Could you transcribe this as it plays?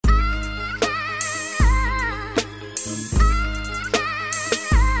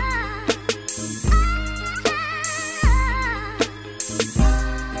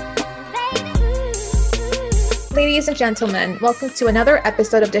Ladies and gentlemen, welcome to another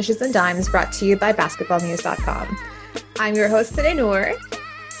episode of Dishes and Dimes brought to you by basketballnews.com. I'm your host today, Noor,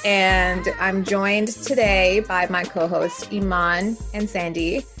 and I'm joined today by my co-hosts Iman and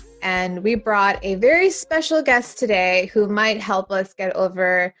Sandy. And we brought a very special guest today who might help us get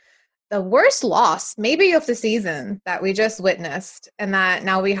over the worst loss, maybe of the season, that we just witnessed and that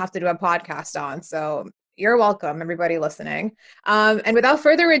now we have to do a podcast on. So you're welcome, everybody listening. And without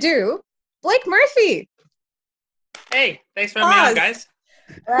further ado, Blake Murphy. Hey, thanks for having me on, guys.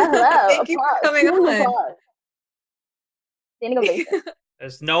 Hello. Thank you for coming on. Standing ovation.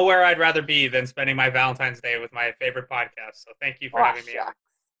 There's nowhere I'd rather be than spending my Valentine's Day with my favorite podcast. So thank you for having me on.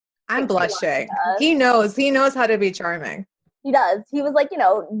 I'm blushing. He knows how to be charming. He does. He was like,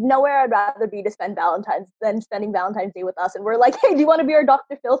 nowhere I'd rather be to spend Valentine's than spending Valentine's Day with us. And we're like, hey, do you want to be our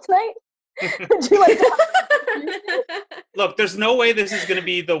Dr. Phil tonight? Would you like to Look, there's no way this is going to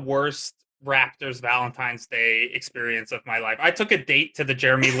be the worst Raptors Valentine's Day experience of my life. I took a date to the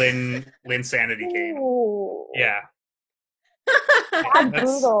Jeremy Lin Sanity game. Ooh. Yeah. That's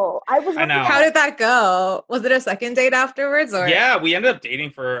brutal. I know. How did that go? Was it a second date afterwards? Or yeah, we ended up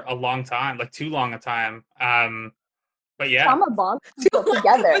dating for a long time, like too long a time. But yeah, trauma bonds people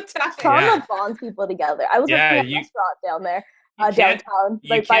together. Trauma bonds people together. I was at a restaurant down there, downtown.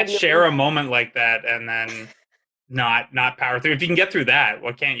 You can't share a moment like that and then not power through. If you can get through that,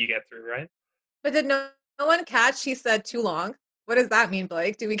 what can't you get through, right? But did no one catch? He said too long. What does that mean,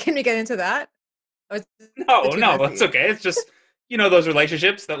 Blake? Can we get into that? No, it's okay. It's just those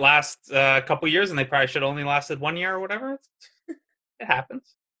relationships that last a couple years and they probably should only lasted 1 year or whatever. It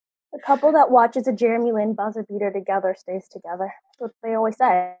happens. The couple that watches a Jeremy Lin buzzer beater together stays together. That's what they always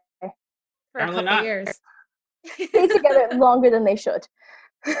say. For a couple years. Stay together longer than they should.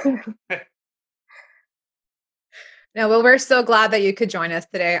 No, well, we're so glad that you could join us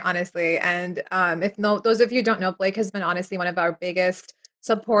today, honestly. And those of you who don't know, Blake has been honestly one of our biggest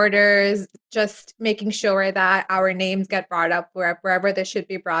supporters, just making sure that our names get brought up wherever they should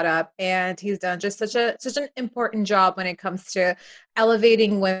be brought up. And he's done just such an important job when it comes to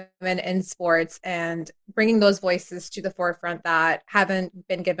elevating women in sports and bringing those voices to the forefront that haven't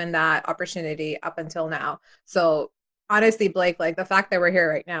been given that opportunity up until now. So honestly, Blake, like the fact that we're here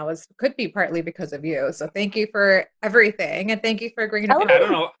right now could be partly because of you. So thank you for everything, and thank you for agreeing to be. I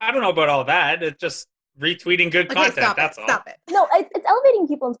don't know about all that. It's just retweeting good content. That's all. Stop it. No, it's elevating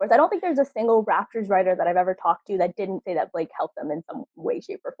people in sports. I don't think there's a single Raptors writer that I've ever talked to that didn't say that Blake helped them in some way,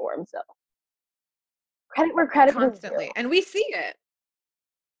 shape, or form. So credit where credit constantly, and we see it.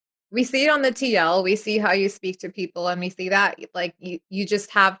 We see it on the TL. We see how you speak to people, and we see that like you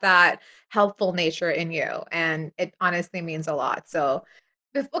just have that helpful nature in you, and it honestly means a lot. So,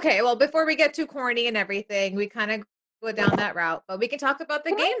 okay, well, before we get too corny and everything, we kind of go down that route, but we can talk about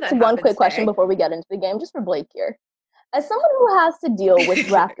the game. That one quick question before we get into the game, just for Blake here. As someone who has to deal with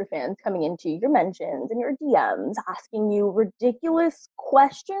Raptor fans coming into your mentions and your DMs, asking you ridiculous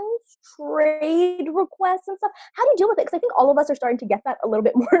questions, trade requests and stuff, how do you deal with it? Because I think all of us are starting to get that a little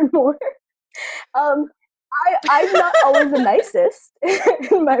bit more and more. I'm not always the nicest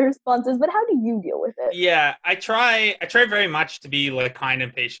in my responses, but how do you deal with it? Yeah, I try very much to be like kind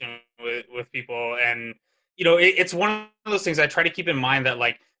and patient with people, and it's one of those things I try to keep in mind that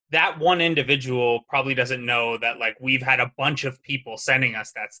like that one individual probably doesn't know that like we've had a bunch of people sending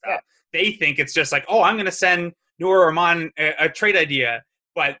us that stuff. Yeah. They think it's just like, oh, I'm going to send Noor Rahman a trade idea,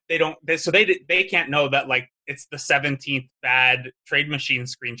 but they can't know that like it's the 17th bad trade machine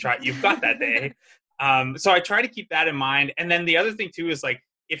screenshot you've got that day. So I try to keep that in mind. And then the other thing too is like,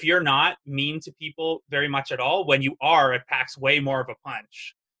 if you're not mean to people very much at all, when you are, it packs way more of a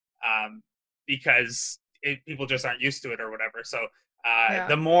punch, because people just aren't used to it or whatever. So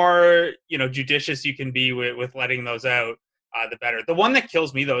the more judicious you can be with letting those out, the better. The one that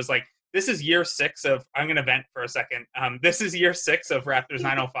kills me though is like, this is year 6 of, I'm going to vent for a second. This is year 6 of Raptors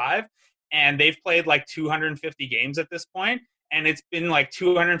 905, and they've played like 250 games at this point. And it's been like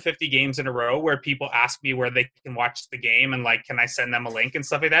 250 games in a row where people ask me where they can watch the game and like, can I send them a link and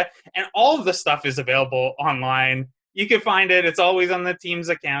stuff like that? And all of the stuff is available online. You can find it. It's always on the team's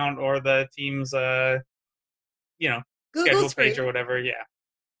account or the team's, schedule page or whatever. Yeah.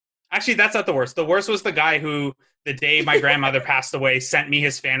 Actually, that's not the worst. The worst was the guy who, the day my grandmother passed away, sent me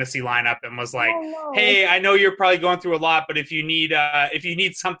his fantasy lineup and was like, hey, I know you're probably going through a lot, but if you need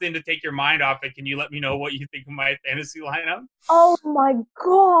something to take your mind off it, can you let me know what you think of my fantasy lineup? Oh my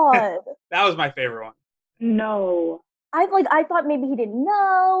God. That was my favorite one. No. I thought maybe he didn't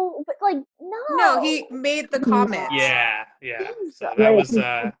know, but like, no. No, he made the comment. Yeah. So that was...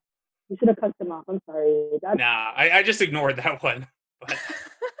 You should have cut him off. I'm sorry. Nah, I just ignored that one. But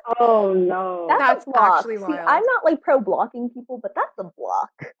Oh no. That's That's a block. actually See, wild. I'm not like pro blocking people, but that's a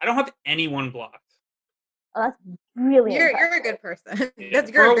block. I don't have anyone blocked. Oh, that's really You're a impressive. good person. Yeah.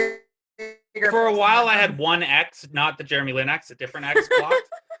 That's you're a bigger For a person while, than I had them. one X, not the Jeremy Lin X, a different X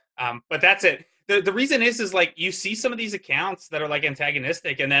blocked. But that's it. The reason is like you see some of these accounts that are like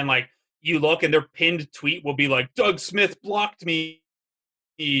antagonistic, and then like you look and their pinned tweet will be like Doug Smith blocked me,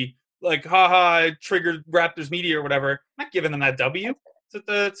 like haha, I triggered Raptors media or whatever. I'm not giving them that W. It's what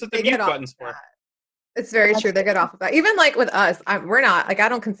the They get mute off buttons that. for. It's very That's true. They true. get off of that. Even like with us, we're not like I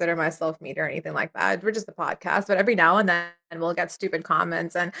don't consider myself meat or anything like that. We're just a podcast, but every now and then we'll get stupid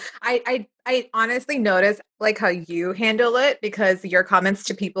comments, and I honestly notice like how you handle it because your comments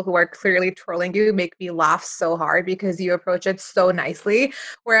to people who are clearly trolling you make me laugh so hard because you approach it so nicely.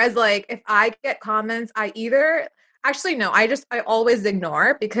 Whereas like if I get comments, I either actually no, I always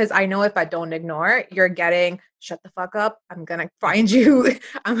ignore because I know if I don't ignore, you're getting shut the fuck up. I'm gonna find you.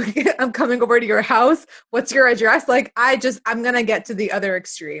 I'm coming over to your house. What's your address? Like I'm gonna get to the other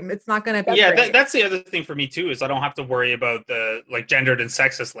extreme. It's not gonna be Yeah, great. that's the other thing for me too is I don't have to worry about the like gendered and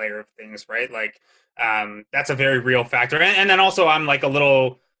sexist layer of things, right? Like that's a very real factor. And then also I'm like a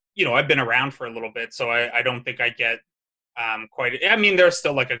little, I've been around for a little bit, so I don't think I get quite. I mean, there's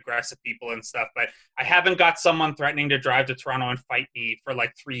still like aggressive people and stuff, but I haven't got someone threatening to drive to Toronto and fight me for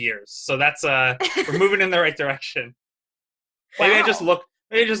like 3 years. So that's we're moving in the right direction. Maybe I just Wow.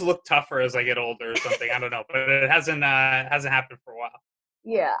 look tougher as I get older or something. I don't know, but it hasn't happened for a while.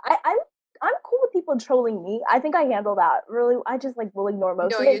 Yeah, I'm cool with people trolling me. I think I handle that really. I just like will ignore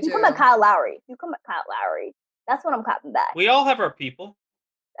most No, of it. you If you come at do. Kyle Lowry, if you come at Kyle Lowry, that's when I'm clapping back. We all have our people.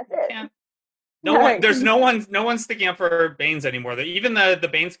 That's You it. can't. No All one. right. There's no one sticking up for Baines anymore. Even the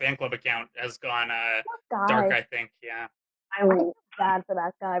Baines fan club account has gone Poor dark. guy. I think. Yeah. I feel bad for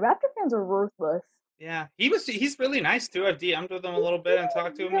that guy. Raptor fans are ruthless. Yeah. He's really nice too. I've DM'd with him a little bit and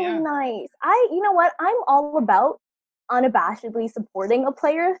talked to him. Really Yeah. nice. You know what? I'm all about unabashedly supporting a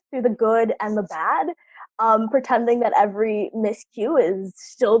player through the good and the bad. Pretending that every miscue is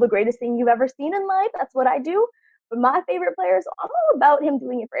still the greatest thing you've ever seen in life. That's what I do. But my favorite players, I'm all about him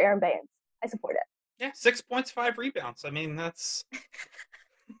doing it for Aaron Baines. I support it. Yeah. 6 points, 5 rebounds. I mean, that's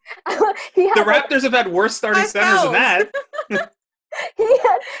He had the Raptors have had worse starting 5 centers than fouls. that. he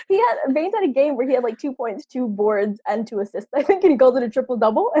had Baines had a game where he had like 2 points, 2 boards, and 2 assists. I think, and he called it a triple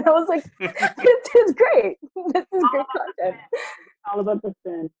double. And I was like, this is great. This is great content. All about the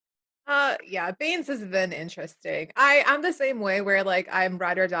spin. Yeah, Baines has been interesting. I'm the same way where like I'm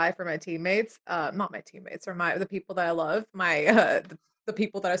ride or die for my teammates. Not my teammates or the people that I love, my the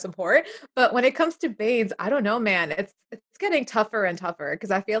people that I support. But when it comes to Baines, I don't know, man. It's getting tougher and tougher because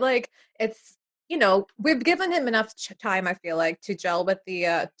I feel like it's we've given him enough time. I feel like to gel with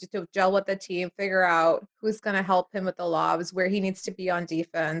to gel with the team, figure out who's going to help him with the lobs, where he needs to be on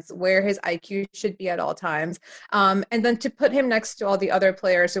defense, where his IQ should be at all times, and then to put him next to all the other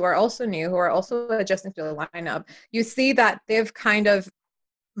players who are also new, who are also adjusting to the lineup. You see that they've kind of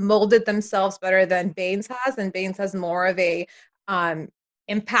molded themselves better than Baines has, and Baines has more of a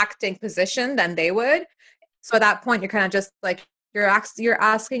impacting position than they would. So at that point, you're kind of just like you're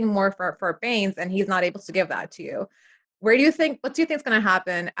asking more for Baines, and he's not able to give that to you. What do you think is going to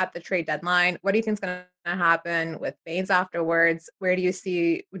happen at the trade deadline? What do you think is going to happen with Baines afterwards? Do you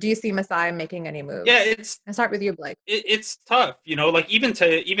see Masai making any moves? Yeah, I'll start with you, Blake. It's tough, like even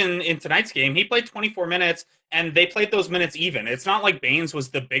in tonight's game, he played 24 minutes and they played those minutes even. It's not like Baines was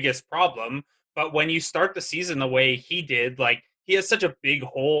the biggest problem, but when you start the season the way he did, like he has such a big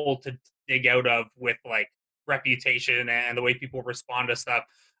hole to dig out of with like reputation and the way people respond to stuff.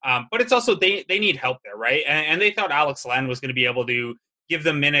 But it's also they need help there, right? And they thought Alex Len was going to be able to give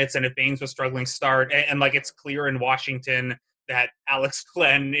them minutes, and if Baines was struggling, start. And like it's clear in Washington that Alex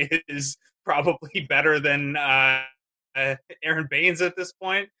Len is probably better than Aaron Baines at this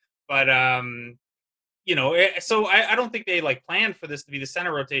point. But so I don't think they like planned for this to be the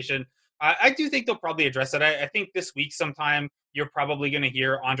center rotation. I do think they'll probably address it. I think this week sometime you're probably going to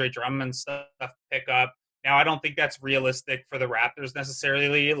hear Andre Drummond stuff pick up. Now, I don't think that's realistic for the Raptors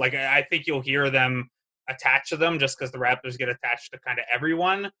necessarily. Like, I think you'll hear them attach to them just because the Raptors get attached to kind of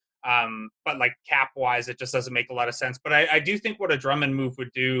everyone. But like cap-wise, it just doesn't make a lot of sense. But I do think what a Drummond move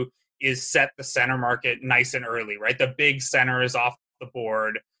would do is set the center market nice and early, right? The big center is off the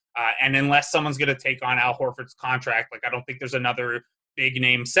board. And unless someone's going to take on Al Horford's contract, like I don't think there's another big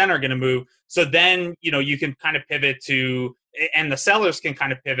name center going to move. So then, you can kind of pivot to, and the sellers can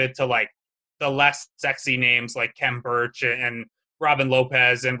kind of pivot to like the less sexy names like Kem Birch and Robin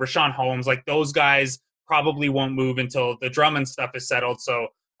Lopez and Rashawn Holmes. Like those guys probably won't move until the Drummond stuff is settled. So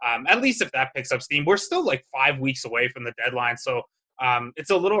at least if that picks up steam, we're still like 5 weeks away from the deadline. So It's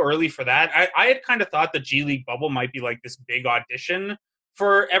a little early for that. I had kind of thought the G League bubble might be like this big audition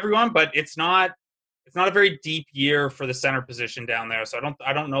for everyone, but it's not. It's not a very deep year for the center position down there, so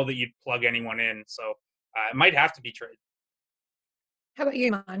I don't know that you'd plug anyone in. So it might have to be trade. How about you,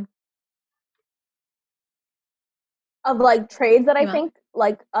 Iman? Of like trades that I Iman? think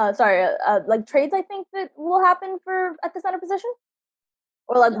like like trades I think that will happen for at the center position,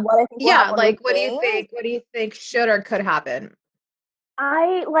 or like what I think will Yeah, happen with like what do you Baines. think? What do you think should or could happen?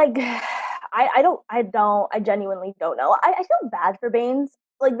 I like I genuinely don't know. I feel bad for Baines.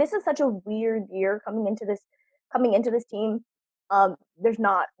 Like this is such a weird year coming into this team. There's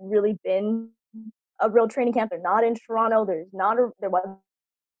not really been a real training camp. They're not in Toronto. There wasn't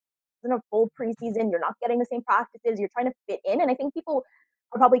a full preseason. You're not getting the same practices. You're trying to fit in, and I think people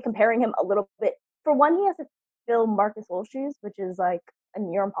are probably comparing him a little bit. For one, he has to fill Marcus Wolf's shoes, which is like a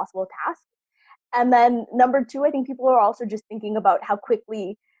near impossible task. And then number two, I think people are also just thinking about how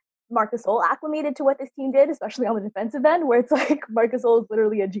quickly Marcus Gasol acclimated to what this team did, especially on the defensive end, where it's like Marcus Gasol is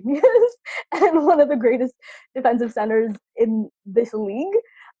literally a genius and one of the greatest defensive centers in this league.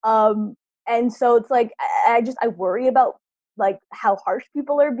 And so it's like I worry about like how harsh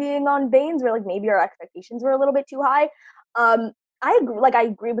people are being on Baines, where like maybe our expectations were a little bit too high. I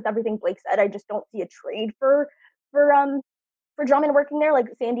agree with everything Blake said. I just don't see a trade for for Drummond working there. Like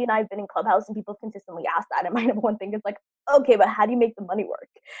Sandy and I have been in Clubhouse and people consistently ask that. And my number one thing is like, okay, but how do you make the money work?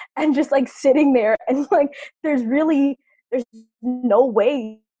 And just like sitting there and like there's no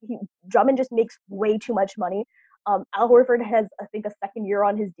way Drummond just makes way too much money. Al Horford has, I think, a second year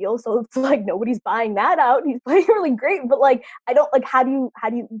on his deal, so it's like nobody's buying that out. He's playing really great, but like I don't like how do you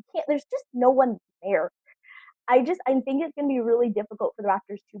can't. There's just no one there. I think it's going to be really difficult for the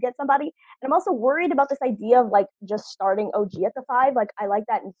Raptors to get somebody. And I'm also worried about this idea of like just starting OG at the 5. Like I like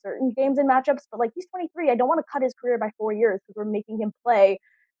that in certain games and matchups, but like he's 23. I don't want to cut his career by 4 years because we're making him play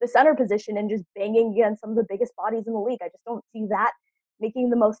the center position and just banging against some of the biggest bodies in the league. I just don't see that making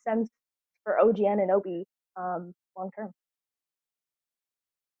the most sense for OG and Obi long term.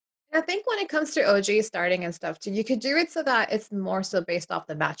 I think when it comes to OG starting and stuff too, you could do it so that it's more so based off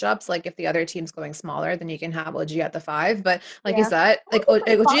the matchups. Like if the other team's going smaller, then you can have OG at the 5. But like you Yeah. said, like Also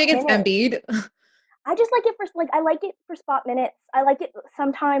for OG spot against minutes. Embiid. I just like it for like I like it for spot minutes. I like it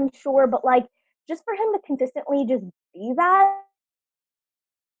sometimes, sure, but like just for him to consistently just be that,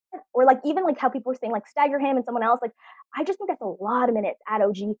 or like even like how people were saying like stagger him and someone else, like I just think that's a lot of minutes at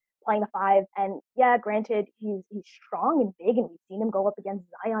OG playing the 5. And yeah, granted he's strong and big, and we've seen him go up against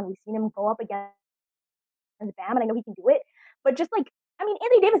Zion, we've seen him go up against Bam, and I know he can do it. But just like I mean,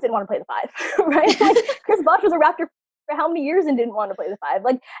 Anthony Davis didn't want to play the 5, right? Like Chris Bosh was a Raptor for how many years and didn't want to play the 5.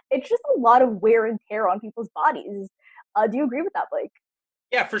 Like it's just a lot of wear and tear on people's bodies. Do you agree with that, Blake?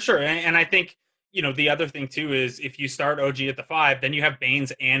 Yeah, for sure. And I think, the other thing too is if you start OG at the 5, then you have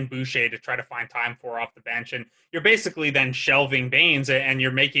Baines and Boucher to try to find time for off the bench. And you're basically then shelving Baines, and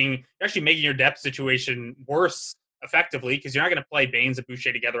you're actually making your depth situation worse effectively because you're not going to play Baines and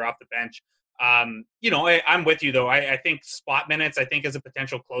Boucher together off the bench. I'm with you though. I think spot minutes, I think as a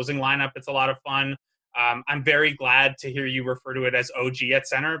potential closing lineup, it's a lot of fun. I'm very glad to hear you refer to it as OG at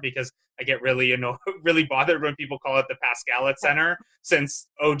center because I get really really bothered when people call it the Pascal at center since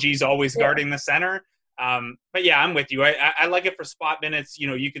OG's always guarding the center. But yeah, I'm with you. I like it for spot minutes.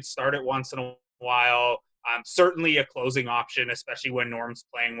 You could start it once in a while. Certainly a closing option, especially when Norm's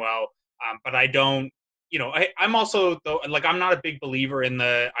playing well. But I don't. I'm also though like I'm not a big believer in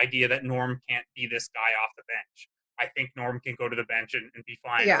the idea that Norm can't be this guy off the bench. I think Norm can go to the bench and be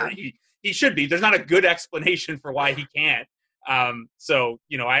fine. Yeah. Or he should be. There's not a good explanation for why he can't.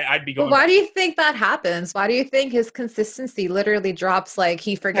 I'd be going. But why do you think that happens? Why do you think his consistency literally drops? Like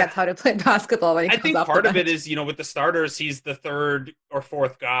he forgets how to play basketball when he I comes think off part the of bench. it is, with the starters, he's the third or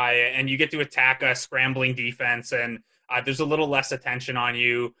fourth guy, and you get to attack a scrambling defense, and there's a little less attention on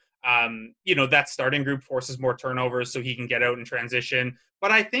you. That starting group forces more turnovers, so he can get out and transition.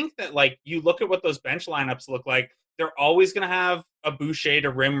 But I think that, like, you look at what those bench lineups look like, they're always going to have a Boucher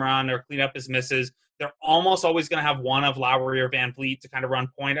to rim run or clean up his misses. They're almost always going to have one of Lowry or Van Vliet to kind of run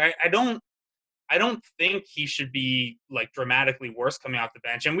point. I don't think he should be like dramatically worse coming off the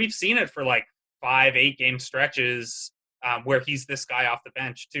bench. And we've seen it for like 5-8 game stretches where he's this guy off the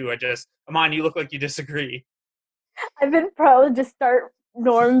bench too. Aman, you look like you disagree. I've been pro just start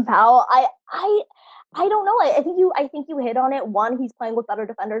Norm Powell. I don't know. I think you hit on it. One, he's playing with better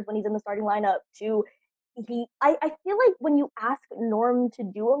defenders when he's in the starting lineup. Two, I feel like when you ask Norm to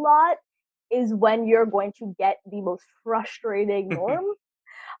do a lot is when you're going to get the most frustrating Norm.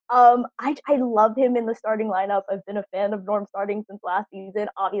 I love him in the starting lineup. I've been a fan of Norm starting since last season.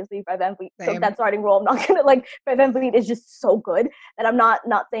 Obviously, Fred VanVleet took Same. that starting role. I'm not gonna Fred VanVleet is just so good that I'm not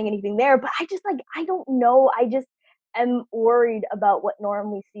saying anything there. But I just I don't know. I just am worried about what Norm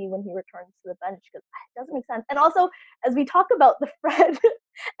we see when he returns to the bench because it doesn't make sense. And also, as we talk about the Fred,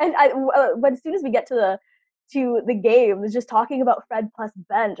 and when as soon as we get to the game, just talking about Fred plus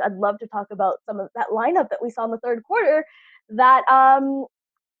bench, I'd love to talk about some of that lineup that we saw in the third quarter that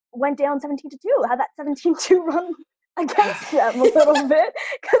went down 17-2, had that 17-2 run against them a little bit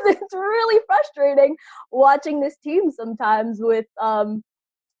because it's really frustrating watching this team sometimes with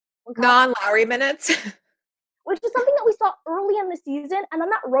Non-Lowry minutes. which is something that we saw early in the season, and then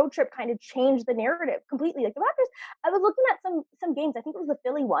that road trip kind of changed the narrative completely. Like the Raptors, I was looking at some games, I think it was the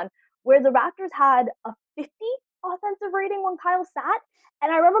Philly one, where the Raptors had a 50 offensive rating when Kyle sat,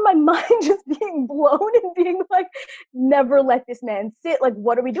 and I remember my mind just being blown and being like, never let this man sit. Like,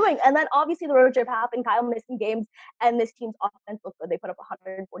 what are we doing? And then obviously the road trip happened, Kyle missed some games, and this team's offense looked good. They put up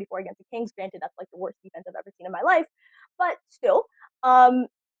 144 against the Kings. Granted, that's like the worst defense I've ever seen in my life, but still,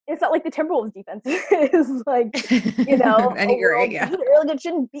 it's not like the Timberwolves defense is like, And you're right, yeah. Like it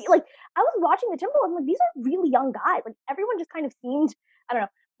shouldn't be. Like I was watching the Timberwolves, I'm like, these are really young guys. Like everyone just kind of seemed, I don't know,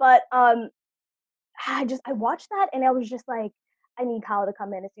 but I watched that and I was just like, I need Kyle to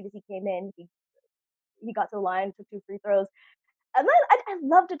come in. As soon as he came in, he got to the line, took 2 free throws. And then I'd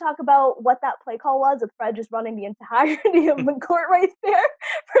love to talk about what that play call was with Fred just running the entirety of the court right there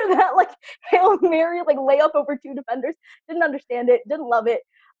for that like Hail Mary like layup over 2 defenders. Didn't understand it, didn't love it.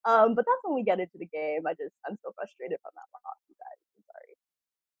 But that's when we get into the game. I'm so frustrated from that loss, you guys. I'm sorry.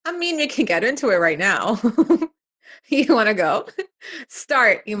 I mean, we can get into it right now. You want to go?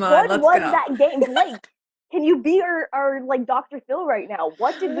 Start, Iman. What Let's was go. that game, Blake? Can you be our like Dr. Phil right now?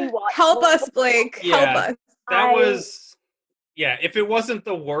 What did we watch? Help us, Blake. Help us. That was if it wasn't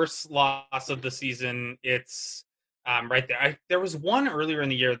the worst loss of the season, it's right there. There was one earlier in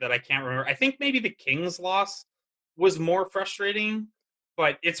the year that I can't remember. I think maybe the Kings loss was more frustrating,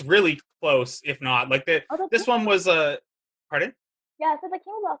 but it's really close, if not. Like this one was a pardon? Yeah, so the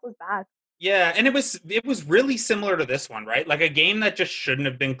Kings loss was bad. Yeah, and it was really similar to this one, right? Like a game that just shouldn't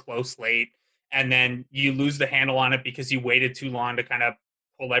have been close late, and then you lose the handle on it because you waited too long to kind of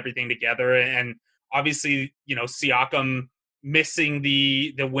pull everything together. And obviously, Siakam missing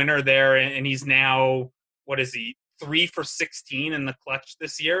the winner there, and he's now, what is he, 3 for 16 in the clutch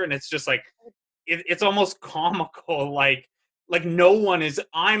this year, and it's just like it's almost comical. Like no one is.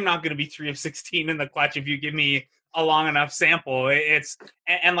 I'm not going to be 3 of 16 in the clutch if you give me a long enough sample. It's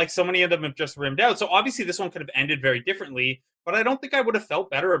and like so many of them have just rimmed out. So obviously this one could have ended very differently, but I don't think I would have felt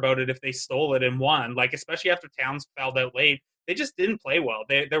better about it if they stole it and won. Like especially after Towns fouled out late, they just didn't play well.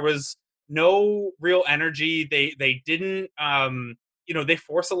 There was no real energy. They didn't they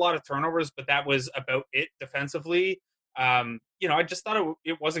forced a lot of turnovers, but that was about it defensively. I just thought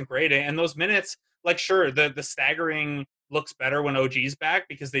it wasn't great. And those minutes, like sure, the staggering looks better when OG's back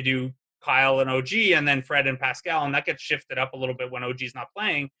because they do Kyle and OG and then Fred and Pascal, and that gets shifted up a little bit when OG's not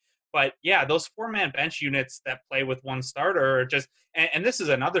playing. But yeah, those 4-man bench units that play with one starter are just, and this is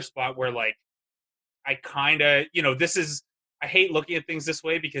another spot where like, I kind of, I hate looking at things this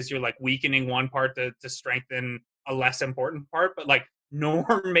way because you're like weakening one part to strengthen a less important part. But like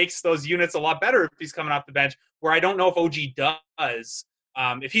Norm makes those units a lot better if he's coming off the bench, where I don't know if OG does.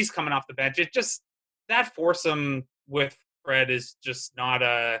 If he's coming off the bench, it just, that foursome with Fred is just not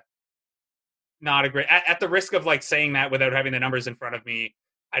a great, at the risk of like saying that without having the numbers in front of me.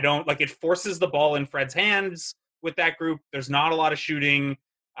 I don't like, it forces the ball in Fred's hands with that group. There's not a lot of shooting.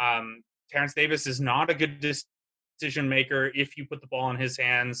 Terrence Davis is not a good decision maker if you put the ball in his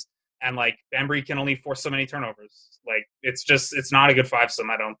hands, and like Bembry can only force so many turnovers. Like it's not a good fivesome,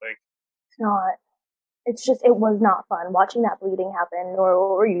 I don't think. It's not. It's just, it was not fun watching that bleeding happen. Or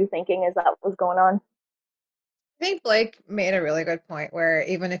what were you thinking as that was going on? I think Blake made a really good point where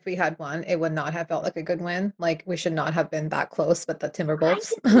even if we had won, it would not have felt like a good win. Like we should not have been that close with the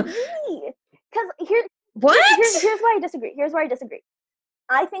Timberwolves. Because here's where I disagree. Here's where I disagree.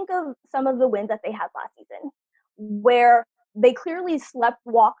 I think of some of the wins that they had last season where they clearly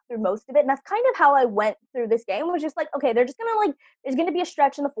walked through most of it. And that's kind of how I went through this game. It was just like, okay, they're just going to there's going to be a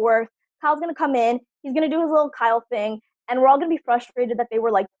stretch in the fourth. Kyle's going to come in. He's going to do his little Kyle thing. And we're all going to be frustrated that they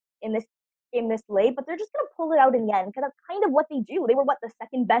were like in this game this late, but they're just going to pull it out in the end because that's kind of what they do. They were the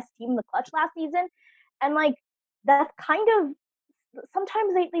second best team in the clutch last season. And like, that's kind of,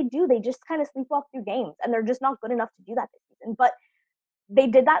 sometimes they do. They just kind of sleepwalk through games and they're just not good enough to do that this season. But they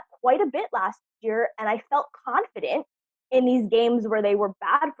did that quite a bit last year, and I felt confident in these games where they were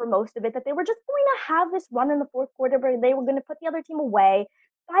bad for most of it that they were just going to have this run in the fourth quarter where they were going to put the other team away.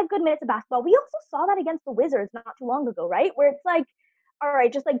 5 good minutes of basketball. We also saw that against the Wizards not too long ago, right? Where it's like, all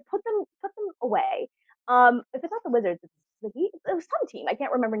right, just like put them away. If it's not the Wizards, it was some team. I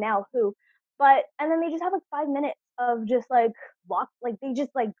can't remember now who. But and then they just have like 5 minutes of just like they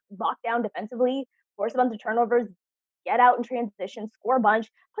just like lock down defensively, force a bunch of turnovers, get out in transition, score a bunch,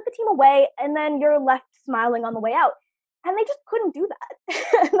 put the team away, and then you're left smiling on the way out. And they just couldn't do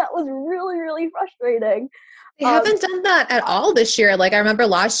that. And that was really, really frustrating. They haven't done that at all this year. Like I remember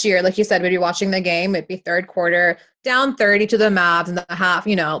last year, like you said, we'd be watching the game, it'd be third quarter, down 30 to the Mavs in the half,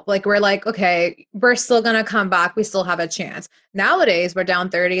 like we're like, okay, we're still gonna come back. We still have a chance. Nowadays, we're down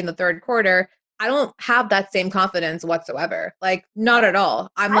 30 in the third quarter. I don't have that same confidence whatsoever. Like not at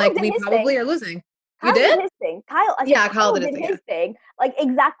all. I'm like, we probably are losing. Kyle did his thing. Kyle did his thing. Like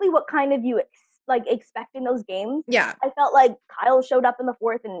exactly what kind of you expect in those games. Yeah. I felt like Kyle showed up in the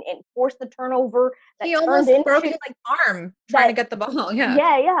fourth and forced the turnover. He almost broke his arm trying to get the ball. Yeah.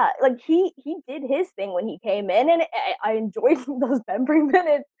 Yeah. Like he did his thing when he came in, and I enjoyed those memory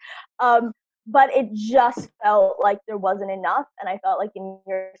minutes. But it just felt like there wasn't enough, and I felt like in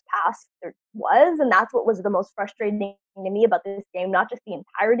years past there was, and that's what was the most frustrating to me about this game. Not just the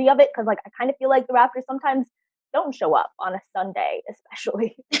entirety of it, because like I kind of feel like the Raptors sometimes don't show up on a Sunday,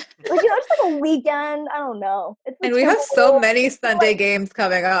 especially. Like, it's like a weekend. I don't know. And we have so many Sunday games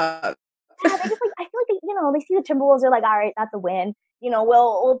coming up. Yeah, they just like I feel like they see the Timberwolves. They're like, all right, that's a win.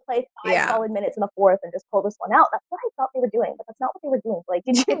 We'll play 5 solid minutes in the fourth and just pull this one out. That's what I thought they were doing, but that's not what they were doing. Like,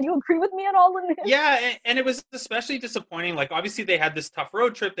 did you agree with me at all in this? Yeah, and it was especially disappointing. Like, obviously they had this tough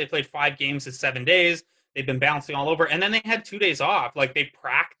road trip. They played 5 games in 7 days. They've been bouncing all over, and then they had 2 days off. Like, they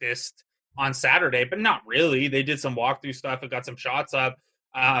practiced on Saturday, but not really. They did some walkthrough stuff and got some shots up.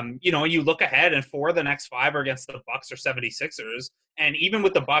 You look ahead, and 4 of the next 5 are against the Bucks or 76ers. And even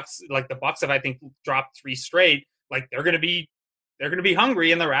with the Bucks, like the Bucks have, I think, dropped 3 straight. Like they're going to be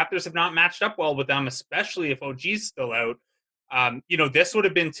hungry, and the Raptors have not matched up well with them, especially if OG's still out. This would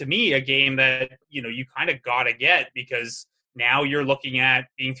have been to me a game that you kind of got to get, because now you're looking at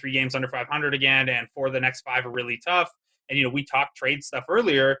being 3 games under 500 again, and 4 of the next 5 are really tough. And we talked trade stuff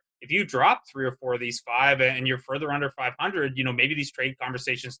earlier. If you drop 3 or 4 of these 5 and you're further under 500, maybe these trade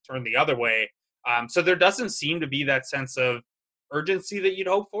conversations turn the other way. So there doesn't seem to be that sense of urgency that you'd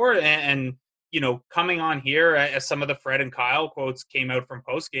hope for. And coming on here, as some of the Fred and Kyle quotes came out from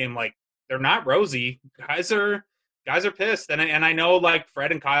post game, like they're not rosy. Guys are pissed. And I know like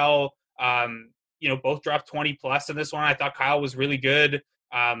Fred and Kyle, both dropped 20 plus in this one. I thought Kyle was really good.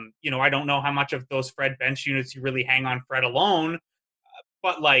 I don't know how much of those Fred bench units you really hang on Fred alone,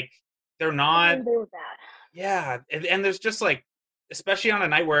 but like they're not. They were bad. Yeah, and there's just like, especially on a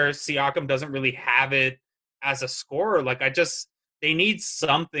night where Siakam doesn't really have it as a scorer, like they need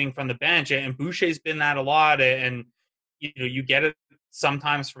something from the bench, and Boucher's been that a lot, and you get it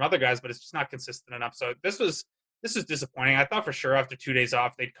sometimes from other guys, but it's just not consistent enough. So this was disappointing. I thought for sure after 2 days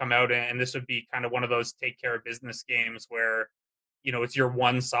off they'd come out and this would be kind of one of those take care of business games where it's your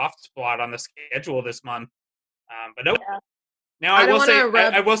one soft spot on the schedule this month. But nope. Yeah. Now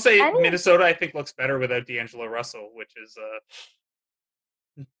I will say Minnesota I think looks better without D'Angelo Russell, which is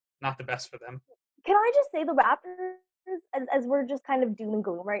not the best for them. Can I just say the Raptors, as we're just kind of doom and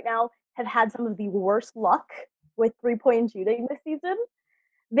gloom right now, have had some of the worst luck with 3-point shooting this season.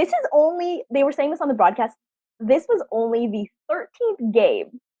 This is only, they were saying this on the broadcast, this was only the 13th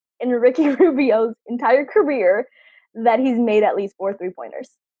game in Ricky Rubio's entire career that he's made at least 4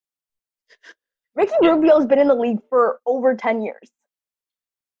 3-pointers. Ricky Rubio's been in the league for over 10 years.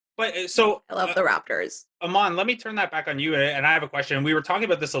 But so I love the Raptors. Aman, let me turn that back on you, and I have a question. We were talking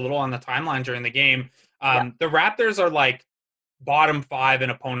about this a little on the timeline during the game. The Raptors are like bottom 5 in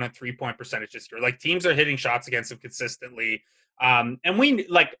opponent 3-point percentage this year. Like teams are hitting shots against them consistently. And we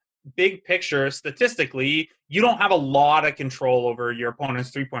like big picture statistically, you don't have a lot of control over your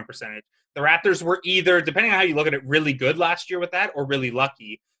opponent's 3-point percentage. The Raptors were either, depending on how you look at it, really good last year with that or really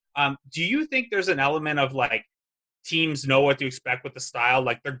lucky. Do you think there's an element of like teams know what to expect with the style?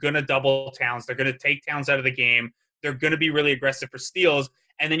 Like they're going to double Towns. They're going to take Towns out of the game. They're going to be really aggressive for steals.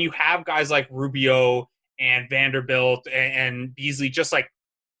 And then you have guys like Rubio and Vanderbilt and Beasley just like,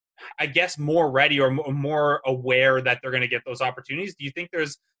 I guess, more ready or more aware that they're going to get those opportunities. Do you think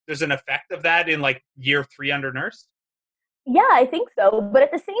there's an effect of that in like year 3 under Nurse? Yeah, I think so. But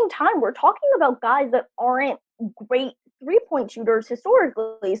at the same time, we're talking about guys that aren't great 3-point shooters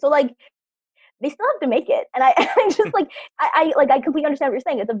historically. So like they still have to make it. And I just like I completely understand what you're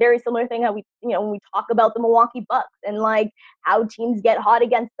saying. It's a very similar thing how we when we talk about the Milwaukee Bucks and like how teams get hot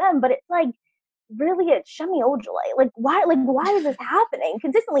against them. But it's like really it's Shemi Ojale. Like why is this happening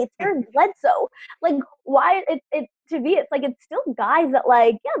consistently? It's Eric Bledsoe. Like why it to me it's like it's still guys that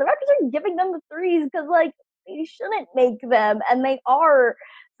like yeah the Raptors are giving them the threes because like they shouldn't make them and they are.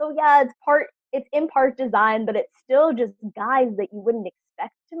 So yeah, it's in part design, but it's still just guys that you wouldn't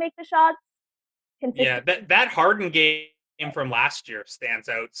expect to make the shots Yeah, consistently. that Harden game from last year stands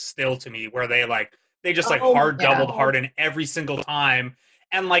out still to me, where they just like Oh hard Yeah. doubled God. Harden every single time.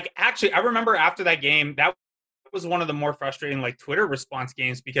 And like actually I remember after that game, that was one of the more frustrating like Twitter response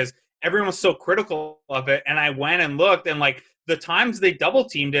games because everyone was so critical of it. And I went and looked, and like the times they double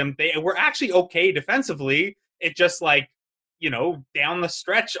teamed him, they were actually okay defensively. It just like, down the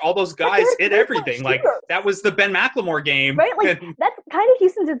stretch, all those But guys they're hit 3-point everything. Like shooters. that was the Ben McLemore game. Right? Like that's kind of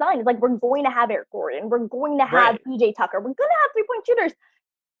Houston's design. It's like we're going to have Eric Gordon, we're going to have Right. PJ Tucker, we're going to have 3-point shooters.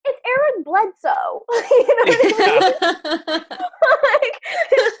 It's Eric Bledsoe. You know what I mean? Like,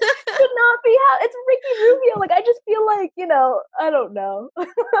 it should not be how it's Ricky Rubio. Like I just feel like, I don't know.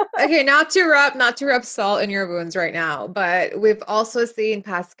 Okay, not to rub salt in your wounds right now, but we've also seen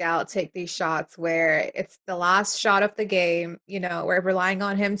Pascal take these shots where it's the last shot of the game, we're relying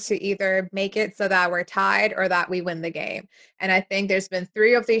on him to either make it so that we're tied or that we win the game. And I think there's been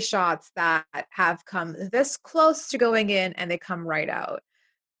 3 of these shots that have come this close to going in and they come right out.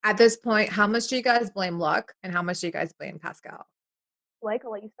 At this point, how much do you guys blame luck and how much do you guys blame Pascal? Like,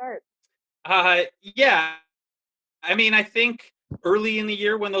 I'll let you start. Yeah. I mean, I think early in the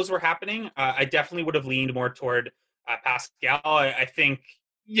year when those were happening, I definitely would have leaned more toward Pascal. I think,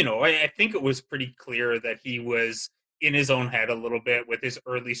 I think it was pretty clear that he was in his own head a little bit with his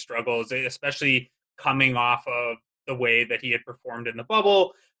early struggles, especially coming off of the way that he had performed in the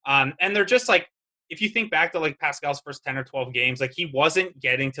bubble. And they're just like, if you think back to like Pascal's first 10 or 12 games, like he wasn't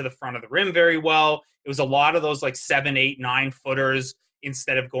getting to the front of the rim very well. It was a lot of those like 7, 8, 9 footers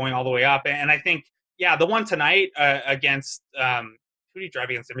instead of going all the way up. And I think, yeah, the one tonight against who did he drive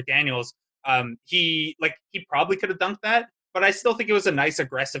against? McDaniels. He probably could have dunked that, but I still think it was a nice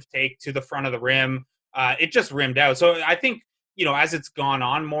aggressive take to the front of the rim. It just rimmed out. So I think as it's gone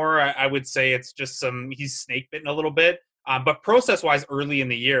on more, I would say it's just he's snake bitten a little bit. But process wise, early in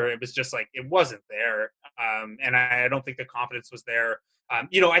the year, it was just like it wasn't there, and I don't think the confidence was there.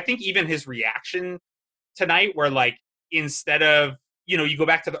 I think even his reaction tonight, where like instead of you go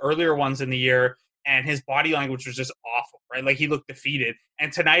back to the earlier ones in the year, and his body language was just awful, right? Like he looked defeated.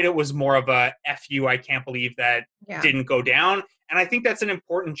 And tonight it was more of a F you, I can't believe that didn't go down. And I think that's an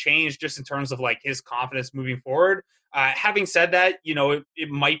important change just in terms of like his confidence moving forward. Having said that, it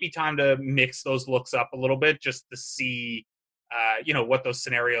might be time to mix those looks up a little bit just to see, what those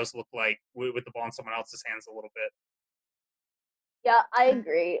scenarios look like with the ball in someone else's hands a little bit. Yeah, I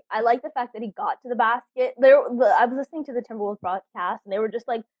agree. I like the fact that he got to the basket. I was listening to the Timberwolves broadcast, and they were just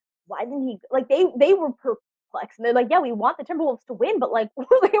like, "Why didn't he?" Like they were perplexed, and they're like, "Yeah, we want the Timberwolves to win," but like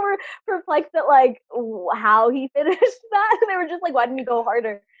they were perplexed at like how he finished that, and they were just like, "Why didn't he go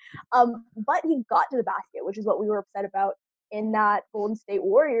harder?" But he got to the basket, which is what we were upset about in that Golden State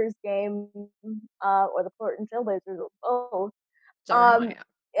Warriors game, or the Portland Trailblazers, or both. Um,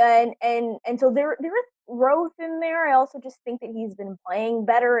 and so there is growth in there. I also just think that he's been playing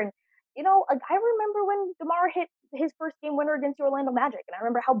better, and like I remember when DeMar hit his first game winner against the Orlando Magic, and I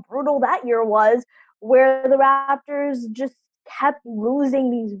remember how brutal that year was, where the Raptors just kept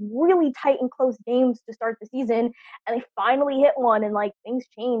losing these really tight and close games to start the season, and they finally hit one, and like things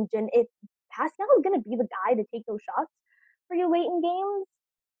changed, and if Pascal is going to be the guy to take those shots for you late in games,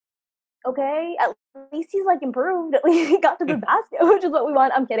 okay, at least he's like improved. At least he got to the basket, which is what we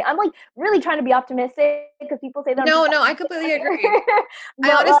want. I'm kidding. I'm like really trying to be optimistic because people say that. No, I completely agree.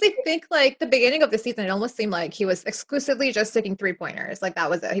 I honestly think like the beginning of the season, it almost seemed like he was exclusively just taking 3-pointers. Like that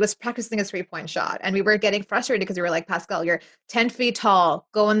was it. He was practicing his 3-point shot. And we were getting frustrated because we were like, Pascal, you're 10 feet tall,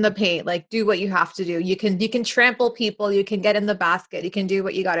 go in the paint, like do what you have to do. You can trample people, you can get in the basket, you can do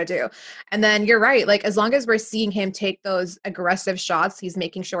what you got to do. And then you're right. Like as long as we're seeing him take those aggressive shots, he's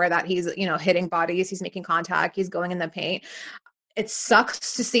making sure that he's, hitting bodies, he's making contact, he's going in the paint. It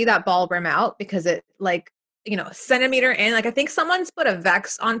sucks to see that ball rim out because it like, centimeter in, like I think someone's put a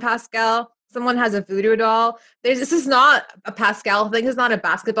Vex on Pascal. Someone has a voodoo doll. This is not a Pascal thing. This is not a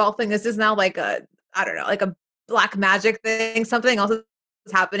basketball thing. This is now like I don't know, like a black magic thing. Something else is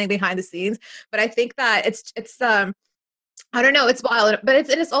happening behind the scenes. But I think that it's I don't know, it's wild, but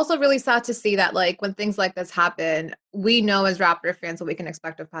it's also really sad to see that like when things like this happen, we know as Raptor fans what we can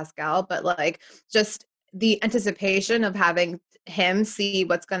expect of Pascal, but like just the anticipation of having him see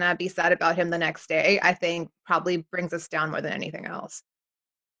what's going to be said about him the next day, I think probably brings us down more than anything else.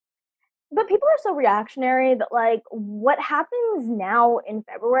 But people are so reactionary that like what happens now in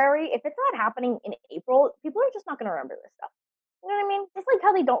February, if it's not happening in April, people are just not going to remember this stuff. You know what I mean? Just like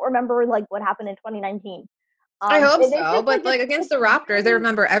how they don't remember like what happened in 2019. I hope It's so, just but like against the Raptors, they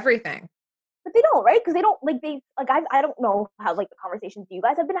remember everything. but they don't, right? Because they don't like they like I don't know how like the conversations you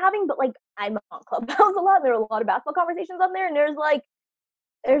guys have been having, but like I'm on Clubhouse a lot. There are a lot of basketball conversations on there, and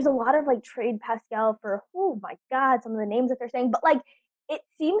there's a lot of like trade Pascal for oh my god, some of the names that they're saying, but like it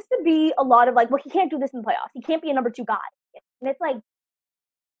seems to be a lot of like, well, he can't do this in the playoffs. He can't be a number two guy, and it's like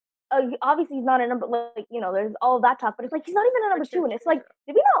obviously he's not a number like there's all of that talk, but it's like he's not even a number two, and it's like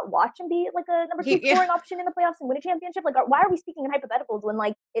did we not watch him be like a number two scoring option in the playoffs and win a championship? Like, why are we speaking in hypotheticals when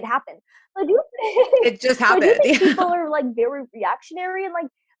like it happened? So I do it just happened. So I do think people are like very reactionary, and like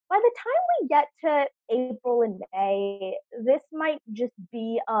by the time we get to April and May, this might just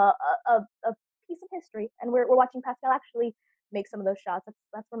be a piece of history, and we're watching Pascal actually make some of those shots.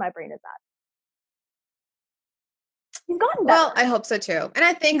 That's where my brain is at. He's gotten better. Well, I hope so too, and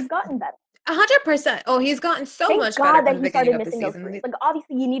I think he's gotten better. 100%. Oh, he's gotten so Thank much God better that from the he started beginning of the missing those season. threes. Like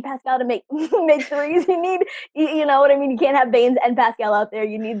obviously you need Pascal to make make threes. You need you know what I mean. You can't have Baines and Pascal out there.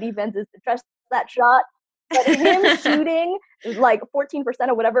 You need defenses to trust that shot. But him shooting like 14%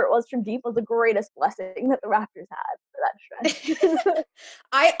 or whatever it was from deep was the greatest blessing that the Raptors had for that stretch.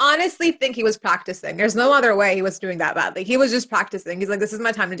 I honestly think he was practicing. There's no other way he was doing that badly. He was just practicing. He's like, this is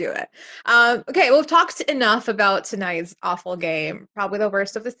my time to do it. Okay, we've talked enough about tonight's awful game, probably the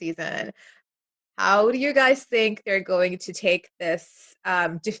worst of the season. How do you guys think they're going to take this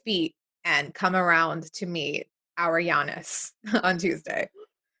defeat and come around to meet our Giannis on Tuesday?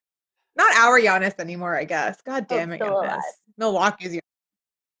 Not our Giannis anymore, I guess. God damn it, Giannis. Milwaukee's Giannis.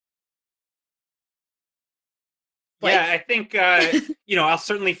 Yeah, I think I'll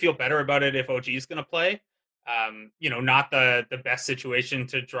certainly feel better about it if OG is going to play. Not the best situation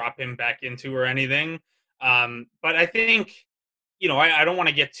to drop him back into or anything. But I think, I don't want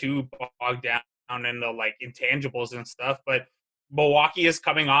to get too bogged down in the like intangibles and stuff, but Milwaukee is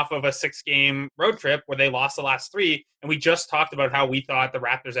coming off of a 6-game road trip where they lost the last 3. And we just talked about how we thought the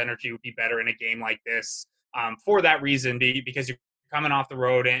Raptors' energy would be better in a game like this for that reason, because you're coming off the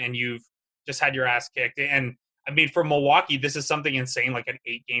road and you've just had your ass kicked. And I mean, for Milwaukee, this is something insane, like an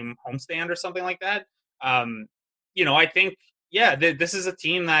 8-game homestand or something like that. I think, this is a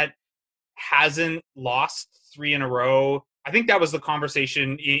team that hasn't lost 3 in a row. I think that was the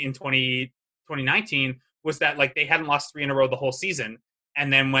conversation in 2019 was that like they hadn't lost 3 in a row the whole season.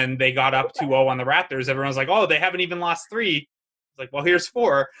 And then when they got up 2-0 on the Raptors, everyone's like, oh, they haven't even lost 3. It's like, well, here's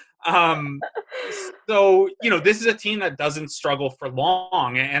 4. So, this is a team that doesn't struggle for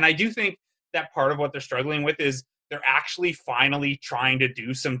long. And I do think that part of what they're struggling with is they're actually finally trying to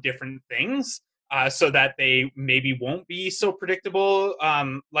do some different things so that they maybe won't be so predictable.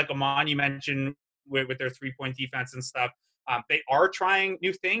 Like Aman, you mentioned with their 3-point defense and stuff. They are trying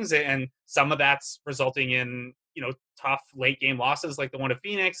new things, and some of that's resulting in, tough late game losses like the one to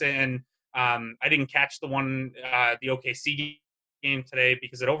Phoenix. And I didn't catch the one, the OKC game today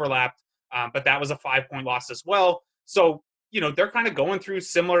because it overlapped. But that was a 5-point loss as well. So, they're kind of going through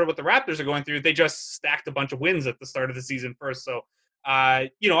similar to what the Raptors are going through. They just stacked a bunch of wins at the start of the season first. So, I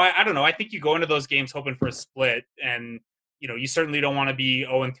don't know. I think you go into those games hoping for a split, and, you certainly don't want to be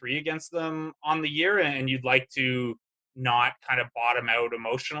 0-3 against them on the year, and you'd like to not kind of bottom out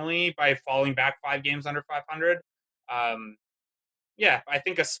emotionally by falling back 5 games under 500. I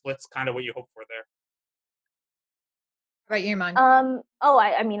think a split's kind of what you hope for there. How about you, Man?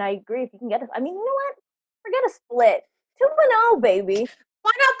 I mean, I agree. If you can get I mean, you know what? Forget a split. 2-0, baby.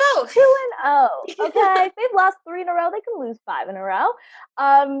 Why not both? 2-0. Okay, if they've lost 3 in a row, they can lose 5 in a row.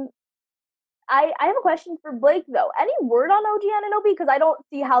 I have a question for Blake though. Any word on OG Anunoby? Because I don't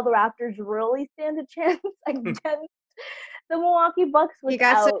see how the Raptors really stand a chance against the Milwaukee Bucks without. You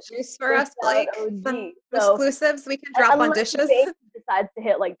got some juice for us, Blake? Some exclusives we can drop on dishes. Decides to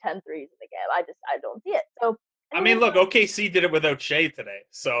hit like 10 threes in the game. I don't see it. So I mean, look, OKC did it without Shea today,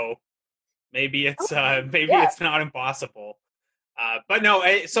 so maybe it's it's not impossible. But no,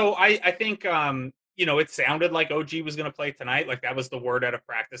 I think it sounded like OG was going to play tonight. Like that was the word out of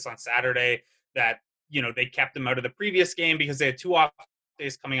practice on Saturday that they kept him out of the previous game because they had 2 off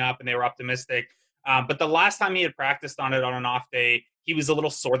days coming up and they were optimistic. But the last time he had practiced on it on an off day, he was a little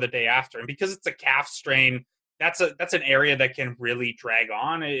sore the day after, and because it's a calf strain, that's an area that can really drag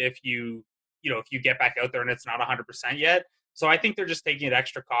on if you get back out there and it's not 100% yet. So I think they're just taking it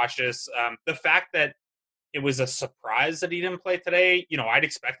extra cautious. The fact that it was a surprise that he didn't play today, I'd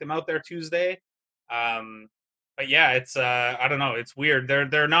expect him out there Tuesday. But yeah, it's I don't know, it's weird. They're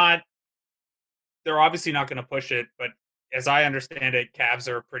obviously not going to push it, but as I understand it, Cavs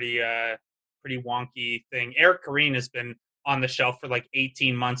are a pretty pretty wonky thing. Eric Kareen has been on the shelf for like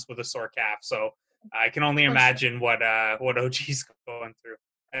 18 months with a sore calf, so I can only imagine what OG's going through.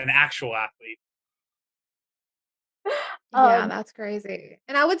 An actual athlete. Yeah, that's crazy.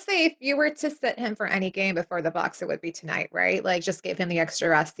 And I would say if you were to sit him for any game before the Bucks, it would be tonight, right? Like just give him the extra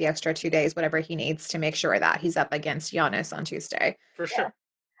rest, the extra 2 days, whatever he needs to make sure that he's up against Giannis on Tuesday. For sure.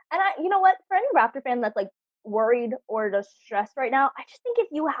 And you know what? For any Raptor fan that's like worried or just stressed right now, I just think if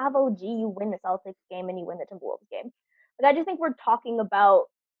you have OG, you win the Celtics game and you win the Timberwolves game. Like I just think we're talking about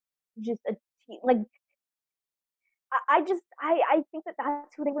just a team. Like I think that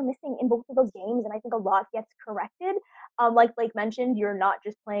that's who they were missing in both of those games, and I think a lot gets corrected. Like Blake mentioned, you're not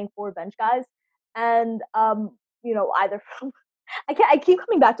just playing 4 bench guys, and either from I keep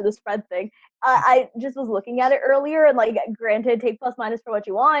coming back to this Fred thing. I just was looking at it earlier, and like, granted, take plus minus for what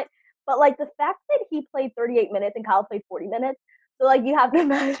you want, but like the fact that he played 38 minutes and Kyle played 40 minutes, so like you have to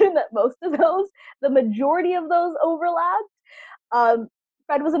imagine that most of those, the majority of those overlapped.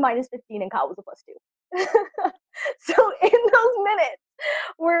 Fred was a minus 15 and Kyle was a plus 2. So in those minutes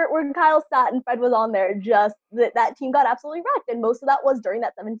where Kyle sat and Fred was on there, just that team got absolutely wrecked, and most of that was during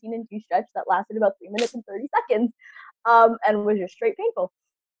that 17-2 stretch that lasted about 3 minutes and 30 seconds, and was just straight painful.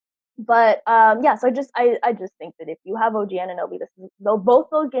 But so I just think that if you have OG Anunoby, both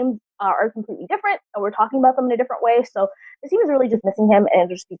those games are completely different, and we're talking about them in a different way. So the team is really just missing him, and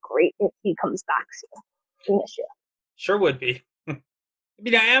it'll just be great if he comes back soon. We miss you. Sure would be.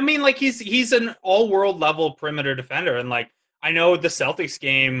 I mean, like he's an all-world level perimeter defender, and like I know the Celtics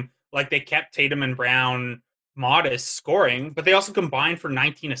game, like they kept Tatum and Brown modest scoring, but they also combined for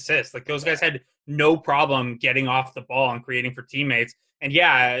 19 assists. Like those guys had no problem getting off the ball and creating for teammates. And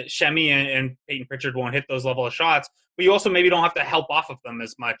yeah, Shemi and Peyton Pritchard won't hit those level of shots, but you also maybe don't have to help off of them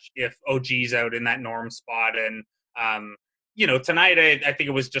as much if OG's out in that norm spot. And tonight I think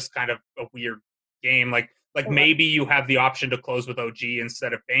it was just kind of a weird game. Like maybe you have the option to close with OG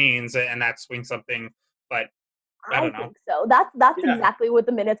instead of Baines, and that swings something. But I don't know. Think so. That's exactly what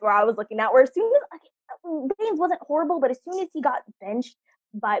the minutes where I was looking at. Where as soon as Baines wasn't horrible, but as soon as he got benched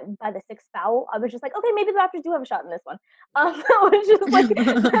by the 6th foul, I was just like, okay, maybe the Raptors do have a shot in this one. That was just like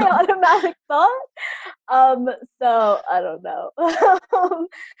my automatic thought. So I don't know.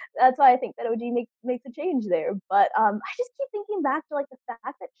 That's why I think that OG makes a change there. But I just keep thinking back to like the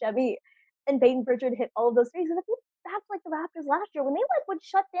fact that Chevy and Peyton Pritchard hit all of those threes. And if you back like the Raptors last year, when they like would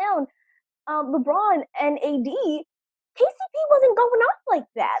shut down LeBron and AD, KCP wasn't going up like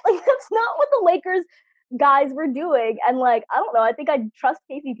that. Like that's not what the Lakers guys were doing. And like I don't know, I think I'd trust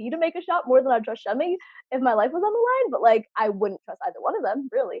KCP to make a shot more than I'd trust Shemi if my life was on the line. But like I wouldn't trust either one of them,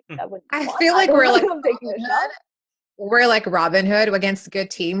 really. I feel like we're like taking a shot. We're like Robin Hood against good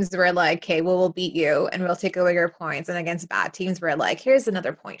teams. We're like, okay, we'll beat you and we'll take away your points. And against bad teams, we're like, here's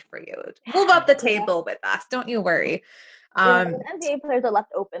another point for you. Move up the table with us. Don't you worry. When NBA players are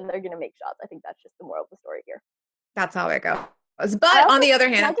left open, they're going to make shots. I think that's just the moral of the story here. That's how it goes. But on the other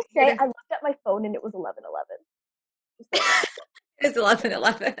hand, I just say I looked at my phone and it was 11:11. It's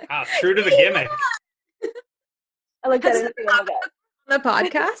 11:11. Wow, true to the gimmick. I looked at it on the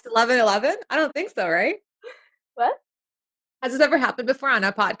podcast. 11:11. I don't think so, right? What? Has this ever happened before on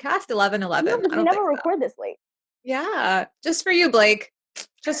a podcast? 11:11. No, we never record this late. Yeah, just for you, Blake.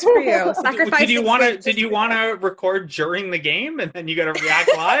 Just for you. Sacrifice. Did you want to record during the game and then you got to react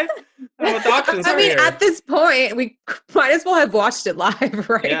live? What the options are here? At this point, we might as well have watched it live,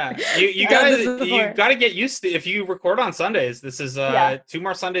 right? Yeah, you got to get used to. If you record on Sundays, this is 2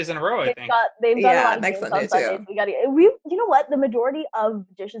 more Sundays in a row. I think they've got a lot of next games Sunday on Sundays. too. You know what? The majority of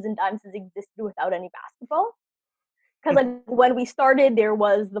Dishes and Dimes has existed without any basketball. Because like when we started, there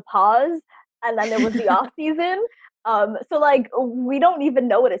was the pause, and then there was the off season. So like we don't even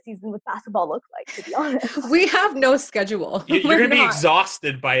know what a season with basketball looks like, to be honest. We have no schedule. You're gonna be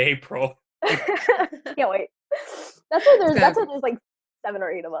exhausted by April. Can't wait. That's why there's like 7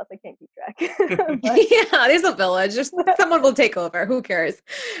 or 8 of us. I can't keep track. Yeah, there's a village. Just someone will take over. Who cares?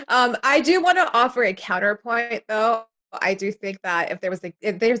 I do want to offer a counterpoint, though. I do think that if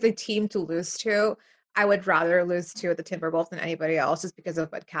there's a team to lose to, I would rather lose to the Timberwolves than anybody else, just because of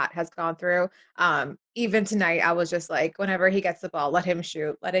what Cat has gone through. Even tonight, I was just like, whenever he gets the ball, let him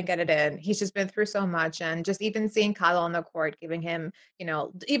shoot, let him get it in. He's just been through so much, and just even seeing Kyle on the court, giving him,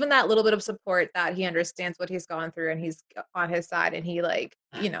 even that little bit of support that he understands what he's gone through, and he's on his side, and he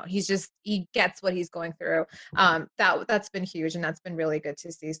he gets what he's going through. That's been huge, and that's been really good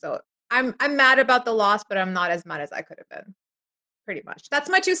to see. So I'm mad about the loss, but I'm not as mad as I could have been. Pretty much. That's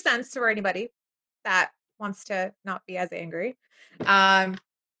my 2 cents for anybody that wants to not be as angry. But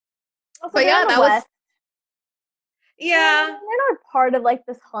yeah, Yeah. They're not part of like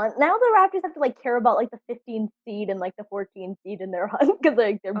this hunt. Now the Raptors have to like care about like the 15th seed and like the 14th seed in their hunt because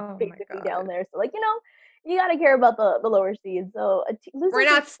like they're Oh my basically down God. there. So like you got to care about the lower seeds. So We're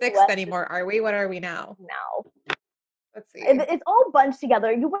not sixth anymore, are we? What are we now? now. Let's see. It's all bunched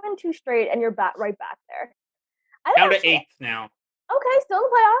together. You win 2 straight and you're right back there. I Down don't to actually, 8th now. Okay, still in the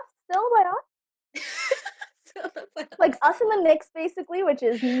playoffs. Still in the playoffs. Like us and the Knicks, basically, which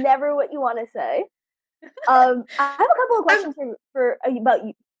is never what you want to say. I have a couple of questions for about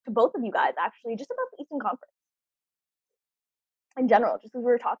you to both of you guys, actually, just about the Eastern Conference in general, just as we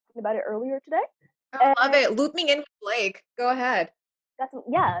were talking about it earlier today. I love it. Loop me in with Blake. Go ahead.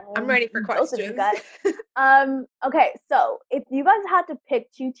 I'm ready for both of you questions. guys. Okay, so if you guys had to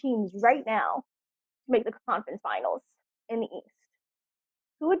pick 2 teams right now to make the conference finals in the East,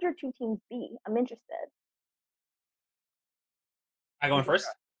 who would your 2 teams be? I'm interested. I going first?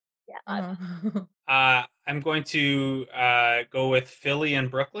 Yeah. I'm going to go with Philly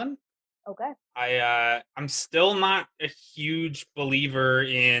and Brooklyn. Okay. I'm still not a huge believer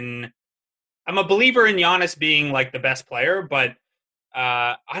in. I'm a believer in Giannis being like the best player, but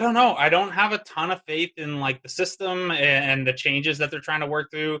I don't know. I don't have a ton of faith in like the system and the changes that they're trying to work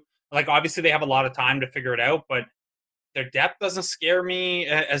through. Like obviously they have a lot of time to figure it out, but their depth doesn't scare me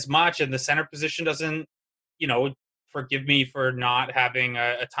as much, and the center position doesn't. Forgive me for not having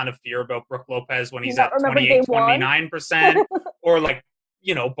a ton of fear about Brook Lopez when he's at 28, 29%, or like,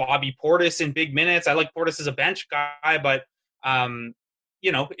 Bobby Portis in big minutes. I like Portis as a bench guy, but,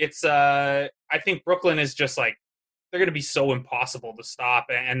 it's, I think Brooklyn is just like, they're going to be so impossible to stop.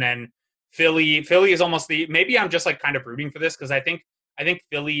 And then Philly is almost maybe I'm just like kind of rooting for this because I think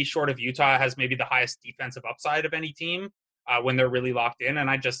Philly, short of Utah, has maybe the highest defensive upside of any team when they're really locked in. And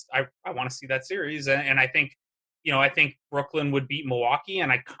I want to see that series. And I think, I think Brooklyn would beat Milwaukee,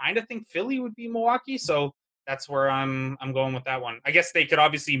 and I kind of think Philly would beat Milwaukee. So that's where I'm going with that one. I guess they could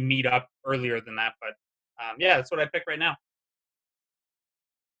obviously meet up earlier than that, but yeah, that's what I pick right now.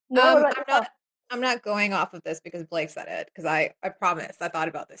 I'm not going off of this because Blake said it, because I promise I thought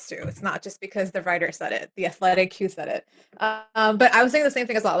about this too. It's not just because the writer said it, the Athletic Q said it. But I was saying the same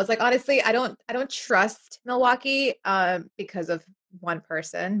thing as well. I was like, honestly, I don't trust Milwaukee because of one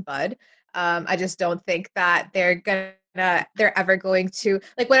person, Bud. I just don't think that they're ever going to,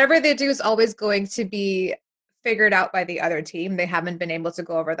 like, whatever they do is always going to be figured out by the other team. They haven't been able to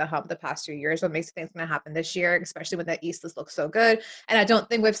go over the hump the past 2 years. What makes you think it's going to happen this year, especially when the East has looked so good? And I don't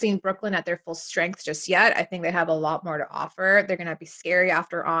think we've seen Brooklyn at their full strength just yet. I think they have a lot more to offer. They're going to be scary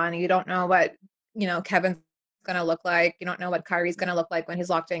after on. You don't know what, Kevin's going to look like. You don't know what Kyrie's going to look like when he's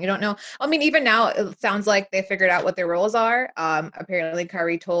locked in. You don't know. I mean, even now, it sounds like they figured out what their roles are. Apparently,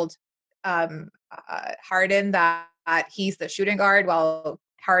 Kyrie told Harden that he's the shooting guard while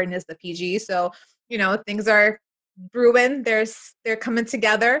Harden is the PG. So, things are brewing. They're coming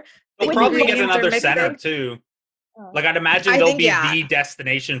together. They'll probably get another center too. Like I'd imagine they'll be the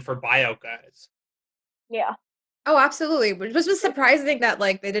destination for buyout guys. Yeah. Oh, absolutely. Which was surprising that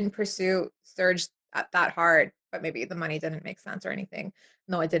like they didn't pursue Serge that hard, but maybe the money didn't make sense or anything.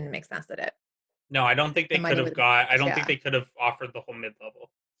 No, it didn't make sense, did it? No, I don't think they could have I don't think they could have offered the whole mid-level.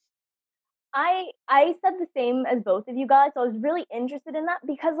 I said the same as both of you guys, so I was really interested in that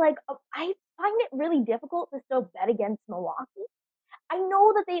because like I find it really difficult to still bet against Milwaukee. I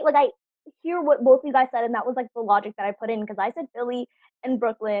know that I hear what both of you guys said, and that was like the logic that I put in because I said Philly and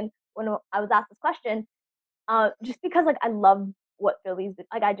Brooklyn when I was asked this question, just because like I love what Philly's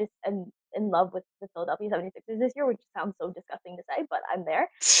like. I just am in love with the Philadelphia 76ers this year, which sounds so disgusting to say, but I'm there.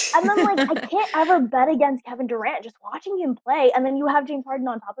 And then like I can't ever bet against Kevin Durant. Just watching him play, and then you have James Harden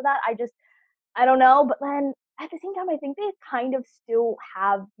on top of that. I don't know, but then at the same time, I think they kind of still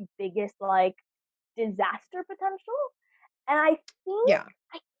have the biggest like disaster potential. And I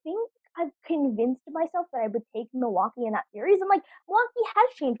think I've convinced myself that I would take Milwaukee in that series. And like Milwaukee has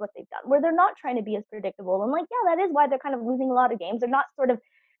changed what they've done, where they're not trying to be as predictable. And like, yeah, that is why they're kind of losing a lot of games. They're not sort of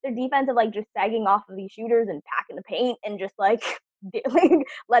their defense of like just sagging off of these shooters and packing the paint and just like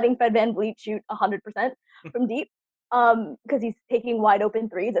letting Fred VanVleet shoot 100% from deep. Because he's taking wide open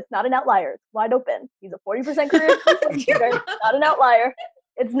threes. It's not an outlier. It's wide open. He's a 40% career shooter. Not an outlier.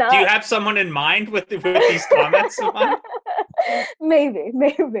 It's not. Do you have someone in mind with these comments? Maybe.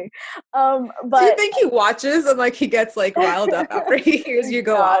 But do you think he watches and like he gets like riled up after he hears you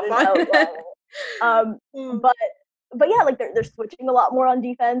go off on? But yeah, like they're switching a lot more on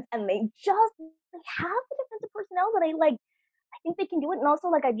defense, and they have the defensive personnel that I think they can do it, and also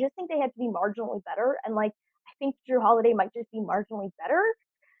like I just think they have to be marginally better, and like I think Jrue Holiday might just be marginally better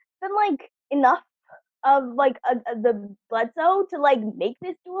than like enough of like the Bledsoe to like make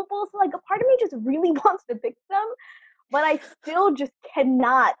this doable. So like a part of me just really wants to pick them, but I still just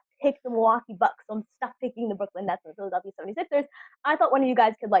cannot pick the Milwaukee Bucks. So I'm stuck picking the Brooklyn Nets and the Philadelphia 76ers. I thought one of you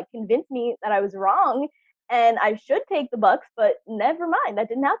guys could like convince me that I was wrong and I should take the Bucks, but never mind, that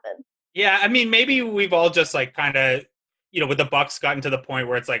didn't happen. Yeah, I mean, maybe we've all just like kind of, with the Bucks gotten to the point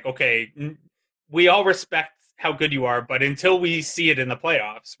where it's like, okay, we all respect how good you are, but until we see it in the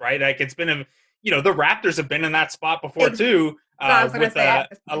playoffs, right? Like it's been the Raptors have been in that spot before too. With a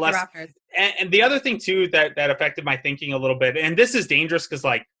less, and the other thing too that affected my thinking a little bit, and this is dangerous because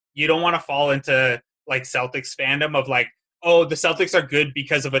like you don't want to fall into like Celtics fandom of like, oh, the Celtics are good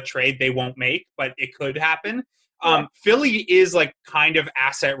because of a trade they won't make, but it could happen. Philly is like kind of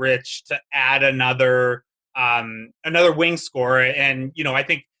asset rich to add another wing scorer. And, I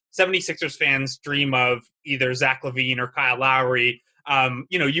think 76ers fans dream of either Zach LaVine or Kyle Lowry.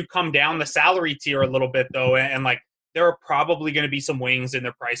 You come down the salary tier a little bit though. And like, there are probably going to be some wings in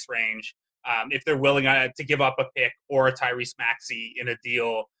their price range. If they're willing to give up a pick or a Tyrese Maxey in a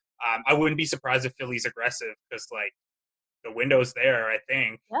deal. I wouldn't be surprised if Philly's aggressive because like the window's there, I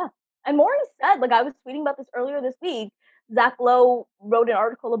think. Yeah. And Morey said, like I was tweeting about this earlier this week, Zach Lowe wrote an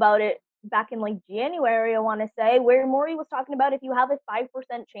article about it back in like January, I want to say, where Morey was talking about if you have a 5%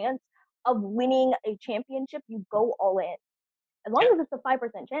 chance of winning a championship, you go all in. As long as it's a 5%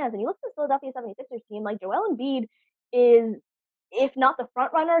 chance. And you look at the Philadelphia 76ers team, like Joel Embiid is, if not the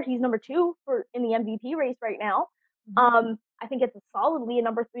front runner, he's number 2 in the MVP race right now. I think it's solidly a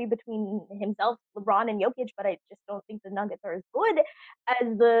number 3 between himself, LeBron, and Jokic, but I just don't think the Nuggets are as good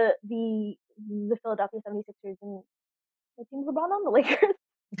as the Philadelphia 76ers and the team LeBron on the Lakers.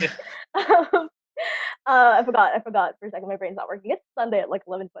 I forgot for a second. My brain's not working. It's Sunday at like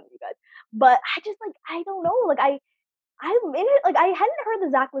 11:20, you guys. But I just like I don't know. Like I'm in it. Like I hadn't heard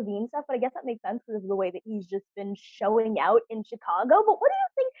the Zach LaVine stuff, but I guess that makes sense because of the way that he's just been showing out in Chicago. But what do you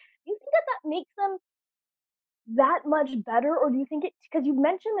think? Do you think that makes them that much better, or do you think it, because you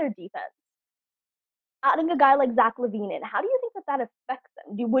mentioned their defense, adding a guy like Zach LaVine in, how do you think that affects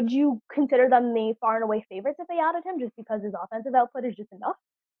them? Would you consider them the far and away favorites if they added him just because his offensive output is just enough?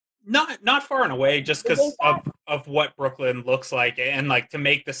 Not far and away, just because of what Brooklyn looks like, and like to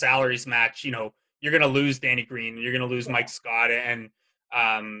make the salaries match, you're going to lose Danny Green, you're going to lose Mike Scott, and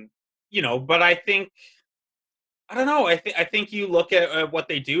but I think I don't know. I think you look at what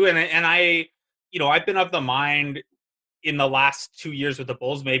they do, and I've been of the mind in the last 2 years with the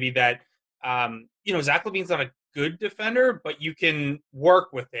Bulls, maybe that, Zach LaVine's not a good defender, but you can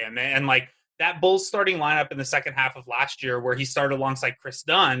work with him. And like that Bulls starting lineup in the second half of last year where he started alongside Chris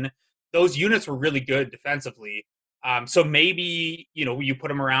Dunn, those units were really good defensively. So maybe, you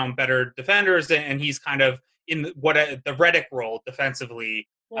put him around better defenders and he's kind of in the Redick role defensively.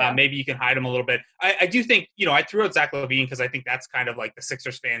 Yeah. Maybe you can hide him a little bit. I do think, I threw out Zach LaVine because I think that's kind of like the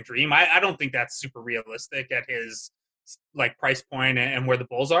Sixers fan dream. I don't think that's super realistic at his like price point and where the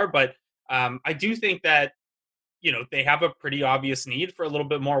Bulls are. But I do think that, they have a pretty obvious need for a little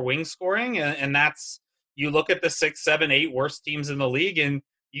bit more wing scoring. And that's, you look at the 6, 7, 8 worst teams in the league and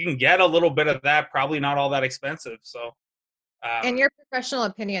you can get a little bit of that, probably not all that expensive. So, in your professional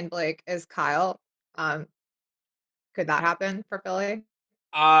opinion, Blake, is Kyle, could that happen for Philly?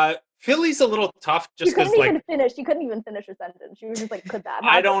 Philly's a little tough just because she couldn't even finish her sentence. She was just like, could that happen?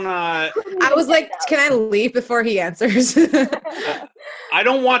 I don't I was like, can I leave before he answers? I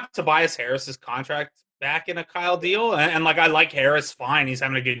don't want Tobias Harris's contract back in a Kyle deal, and like I like Harris fine, he's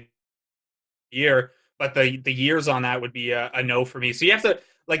having a good year, but the years on that would be a no for me. So you have to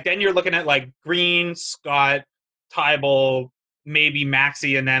like, then you're looking at like Green, Scott, Tybal, maybe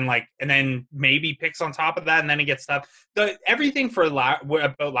Maxey, and then maybe picks on top of that, and then it gets tough. Everything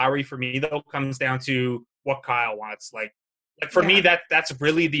about Lowry for me though comes down to what Kyle wants. Like for me, that's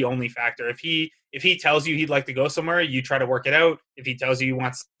really the only factor. If he tells you he'd like to go somewhere, you try to work it out. If he tells you he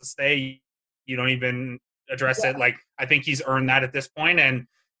wants to stay, you don't even address it. Like I think he's earned that at this point. And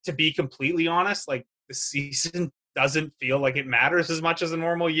to be completely honest, like the season doesn't feel like it matters as much as a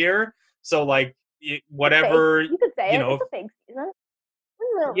normal year. So like whatever you could say, it's a fake season.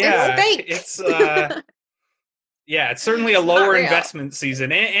 Yeah, it's it's certainly a lower investment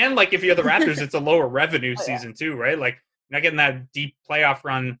season, and like if you're the Raptors, it's a lower revenue season too, right? Like you're not getting that deep playoff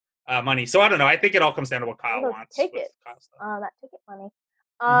run money. So I don't know. I think it all comes down to what Kyle wants. That ticket money.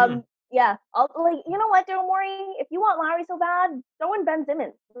 Yeah. I'll, like, you know what, Daryl Morey? If you want Lowry so bad, throw in Ben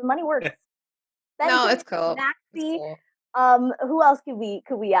Simmons. The money works. It's cool. Maxey. Who else could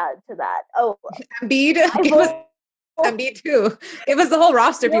we add to that? Oh, Embiid. Embiid too. It was the whole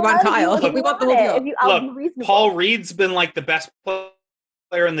roster. If you want Kyle, we want the whole deal. Look, Paul Reed's been like the best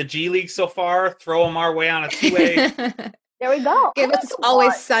player in the G League so far. Throw him our way on a 2-way. There we go. Give I us like to Always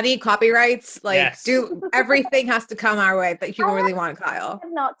watch. Sunny copyrights. Like, Yes. everything has to come our way that you I really want, Kyle. I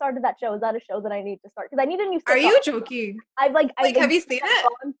have not started that show. Is that a show that I need to start? Because I need a new sitcom. Are you joking? I've Have you seen it?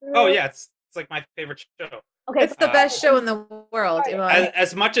 gone through Oh it. yeah, it's like my favorite show. Okay, It's the best show in the world. Sorry. Iman.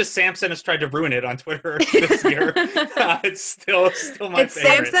 As much as Samson has tried to ruin it on Twitter this year, it's still my It's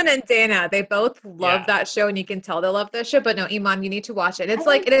favorite. Samson and Dana. They both love Yeah. that show, and you can tell they love this show. But no, Iman, you need to watch it. It's I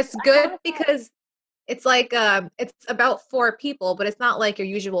like like it is it. I good wanna- because it's like it's about 4 people, but it's not like your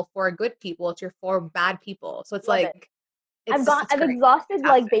usual 4 good people. It's your 4 bad people. So it's Love like it. it's I've great. exhausted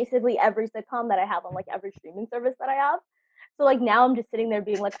like Fantastic. basically every sitcom that I have on like every streaming service that I have. So like now I'm just sitting there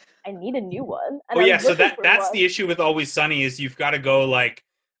being like, I need a new one. And Oh I yeah, was so looking for that's one. the issue with Always Sunny is you've got to go like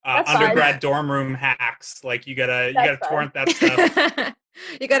That's fine. undergrad dorm room hacks. Like you gotta That's fine. torrent that stuff.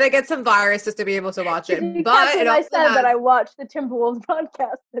 You gotta get some viruses to be able to watch it. You But can't it believe I also said that I has, watched the Timberwolves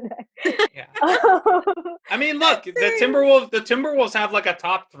podcast today. Yeah. I I mean, look, the Timberwolves have like a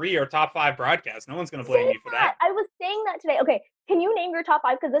top 3 or top 5 broadcast. No one's gonna blame you for that. I was saying that today. Okay, can you name your top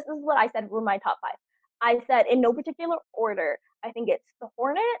 5? Because this is what I said were my top 5. I said in no particular order. I think it's the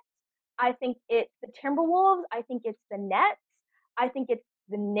Hornets. I think it's the Timberwolves. I think it's the Nets. I think it's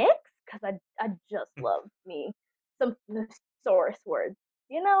the Knicks because I just love me some thesaurus words,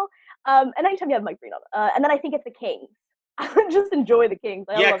 you know. And anytime you have Mike Green on, and then I think it's the Kings. I just enjoy the Kings.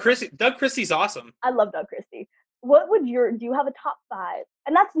 Yeah, Doug Christie's awesome. I love Doug Christie. What would do you have a top 5?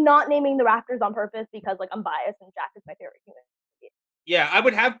 And that's not naming the Raptors on purpose because like I'm biased and Jack is my favorite human. Yeah, I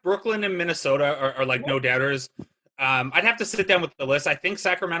would have Brooklyn and Minnesota are like no doubters. I'd have to sit down with the list. I think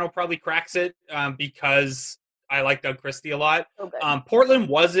Sacramento probably cracks it because I like Doug Christie a lot. So good. Portland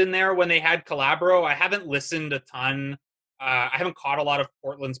was in there when they had Calabro. I haven't listened a ton. I haven't caught a lot of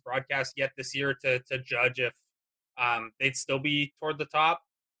Portland's broadcast yet this year to judge if they'd still be toward the top.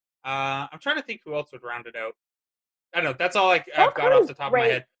 I'm trying to think who else would round it out. I don't know. That's all I've got off the top of my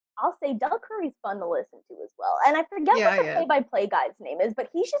head. I'll say Doug Curry's fun to listen to as well. And I forget Yeah, what the yeah. play-by-play guy's name is, but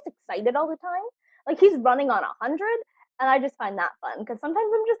he's just excited all the time. Like he's running on 100, and I just find that fun because sometimes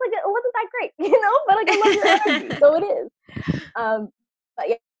I'm just like, it wasn't that great, you know? But like I love your energy, so it is. But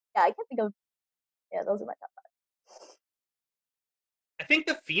yeah, I can't think of. Yeah, those are my top 5. I think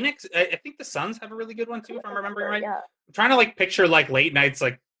I think the Suns have a really good one too, if I'm remembering right. Yeah. I'm trying to like picture like late nights,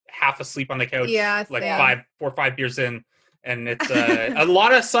 like half asleep on the couch, Yeah, like same. 4 or 5 beers in, and it's a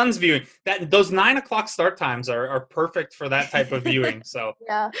lot of Suns viewing. Those 9 o'clock start times are perfect for that type of viewing. So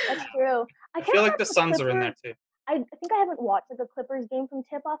Yeah, that's true. I feel like the Suns are in there too. I think I haven't watched like a Clippers game from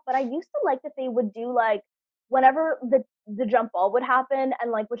tip off, but I used to like that they would do like whenever the jump ball would happen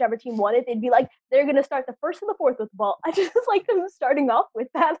and like whichever team won it, they'd be like they're gonna start the first and the fourth with the ball. I just like them starting off with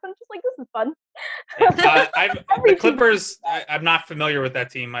that. I'm just like, this is fun. The Clippers. I'm not familiar with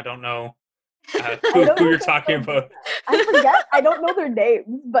that team. I don't know who you're talking about. I forget. I don't know their names,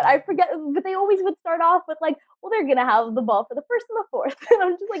 but I forget. But they always would start off with like, well, they're gonna have the ball for the first and the fourth, and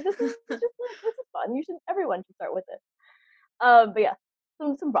I'm just like, this is fun. Everyone should start with it. But yeah,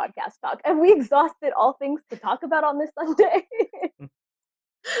 some broadcast talk. Have we exhausted all things to talk about on this Sunday?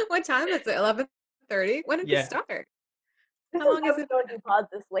 What time is it? 11:30? When did Yeah. it start? This How is long why is we it? don't do pods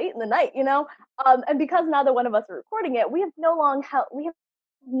this late in the night, you know. And because neither one of us are recording it, we have no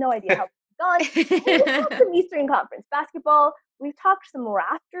idea how it's gone. We talked some Eastern Conference basketball. We've talked some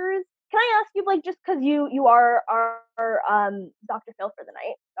Raptors. Can I ask you, Blake, just because you are our Dr. Phil for the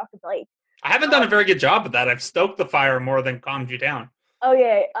night, Dr. Blake? I haven't done a very good job of that. I've stoked the fire more than calmed you down. Oh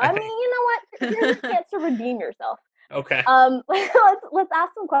yeah. I I mean, you know what? Here's a chance to redeem yourself. Okay. Let's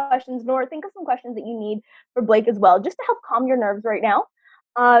ask some questions, Nora. Think of some questions that you need for Blake as well, just to help calm your nerves right now.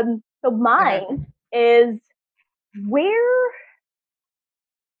 So mine is, where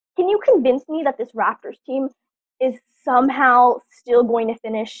can you convince me that this Raptors team is somehow still going to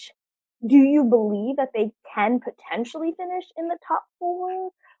finish? Do you believe that they can potentially finish in the top 4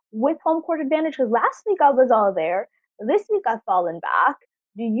 with home court advantage? Because last week I was all there. This week I've fallen back.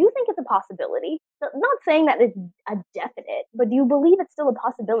 Do you think it's a possibility? So, not saying that it's a definite, but do you believe it's still a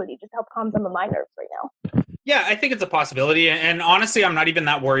possibility? Just to help calm some of my nerves right now. Yeah, I think it's a possibility. And honestly, I'm not even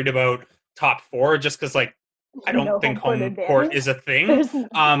that worried about top 4 just because, like, I don't think home court is a thing.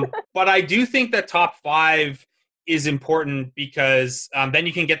 But I do think that top 5 is important because then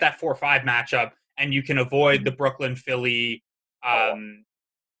you can get that 4-5 matchup and you can avoid the Brooklyn, Philly,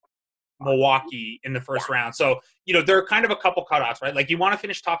 Milwaukee in the first round. So, there are kind of a couple cutoffs, right? Like you want to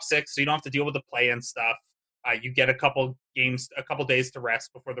finish top 6 so you don't have to deal with the play and stuff. You get a couple days to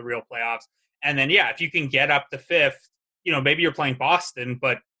rest before the real playoffs. And then, if you can get up to 5th, maybe you're playing Boston,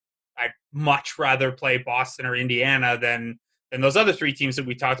 but I'd much rather play Boston or Indiana than those other 3 teams that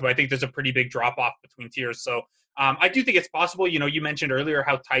we talked about. I think there's a pretty big drop off between tiers. So I do think it's possible. You mentioned earlier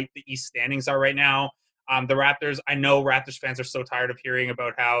how tight the East standings are right now. The Raptors, I know Raptors fans are so tired of hearing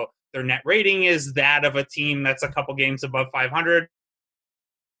about how their net rating is that of a team that's a couple games above 500.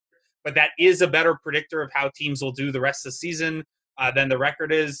 But that is a better predictor of how teams will do the rest of the season than the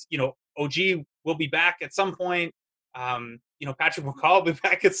record is. OG will be back at some point. Patrick McCall will be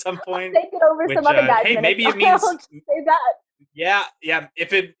back at some point. Take it over which, some other guys. hey, minutes. maybe it means I'll just say that. Yeah.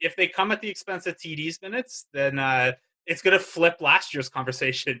 If they come at the expense of TD's minutes, then it's going to flip last year's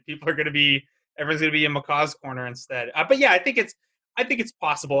conversation. Everyone's going to be in McCaw's corner instead. But yeah, I think it's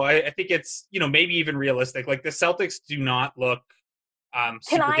possible. I think it's maybe even realistic. Like the Celtics do not look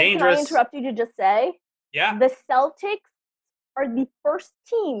super dangerous. Can I interrupt you to just say? Yeah. The Celtics are the first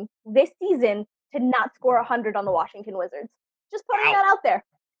team this season to not score 100 on the Washington Wizards. Just putting that out there.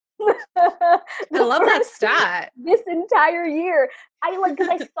 I love that stat. This entire year. Because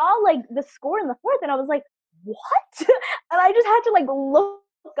I saw the score in the fourth and I was like, what? And I just had to look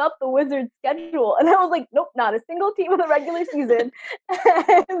up the Wizards schedule and I was like, nope, not a single team in the regular season.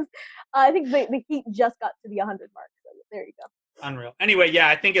 And I think the Heat just got to the 100 mark. So there you go. Unreal. Anyway, yeah,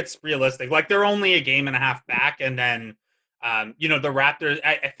 I think it's realistic. They're only a game and a half back, and then the Raptors,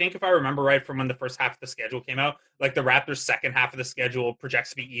 I think if I remember right from when the first half of the schedule came out, the Raptors' second half of the schedule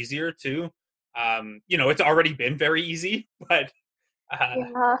projects to be easier too. It's already been very easy, but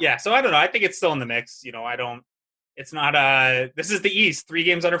yeah. So I don't know. I think it's still in the mix. It's not this is the East. 3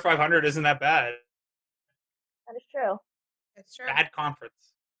 games under 500 isn't that bad. That is true. It's true. Bad conference.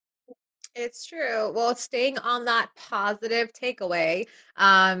 It's true. Well, staying on that positive takeaway,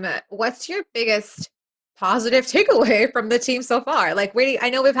 what's your biggest positive takeaway from the team so far? I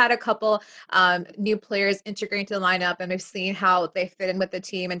know we've had a couple new players integrating to the lineup, and we've seen how they fit in with the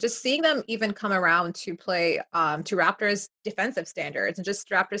team, and just seeing them even come around to play to Raptors defensive standards and just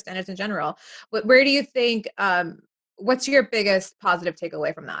Raptors standards in general. Where do you think? What's your biggest positive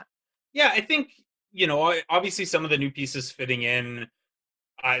takeaway from that? Yeah, I think obviously some of the new pieces fitting in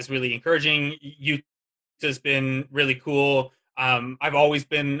is really encouraging. Utah's been really cool. I've always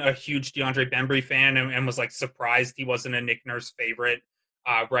been a huge DeAndre Bembry fan and was surprised he wasn't a Nick Nurse favorite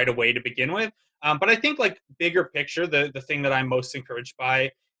right away to begin with. But I think bigger picture, the thing that I'm most encouraged by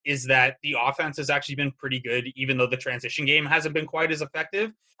is that the offense has actually been pretty good, even though the transition game hasn't been quite as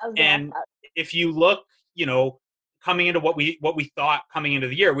effective. And if you look, coming into what we thought coming into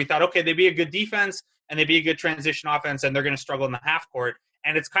the year, we thought, okay, they'd be a good defense and they'd be a good transition offense, and they're going to struggle in the half court.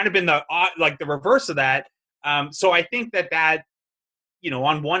 And it's kind of been the reverse of that. So I think that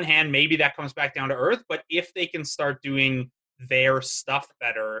on one hand, maybe that comes back down to earth. But if they can start doing their stuff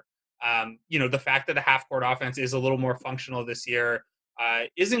better, the fact that the half court offense is a little more functional this year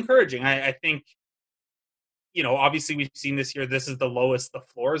is encouraging. I think, obviously we've seen this year, this is the lowest the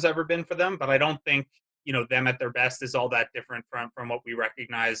floor has ever been for them. But I don't think, them at their best is all that different from what we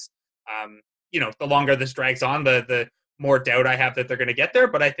recognize. The longer this drags on, the more doubt I have that they're going to get there.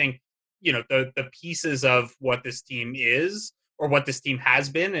 But I think, the pieces of what this team is or what this team has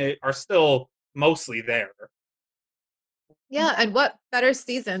been are still mostly there. Yeah, and what better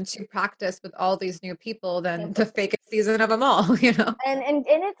season to practice with all these new people than the fakest season of them all, And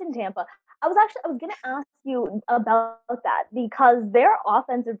it's in Tampa. I was going to ask you about that because their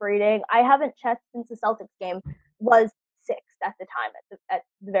offensive rating, I haven't checked since the Celtics game, was 6th at the time, at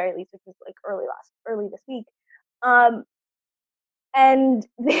the very least, which was early this week. And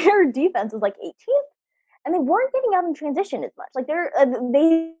their defense was 18th, and they weren't getting out in transition as much.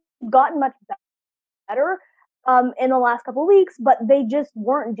 They've gotten much better in the last couple of weeks, but they just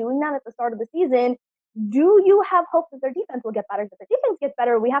weren't doing that at the start of the season. Do you have hope that their defense will get better? If their defense gets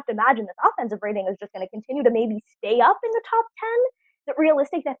better, we have to imagine this offensive rating is just going to continue to maybe stay up in the top 10. Is it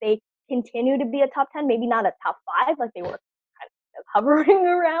realistic that they continue to be a top 10, maybe not a top 5 like they were kind of hovering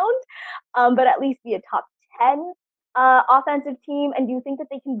around, but at least be a top 10 offensive team? And do you think that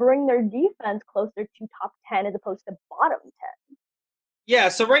they can bring their defense closer to top 10 as opposed to bottom 10? Yeah,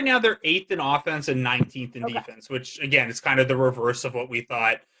 so right now they're 8th in offense and 19th in defense, which, again, is kind of the reverse of what we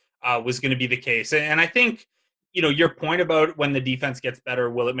thought was going to be the case. And I think, your point about when the defense gets better,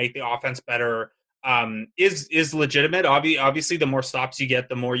 will it make the offense better, is legitimate. Obviously, the more stops you get,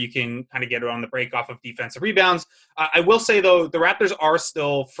 the more you can kind of get around the break off of defensive rebounds. I will say, though, the Raptors are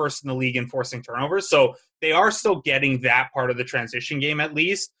still first in the league in forcing turnovers, so they are still getting that part of the transition game at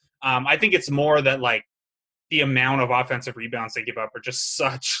least. I think it's more that, the amount of offensive rebounds they give up are just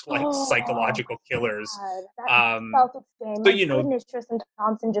such psychological killers. That Celtics game, so goodness, Tristan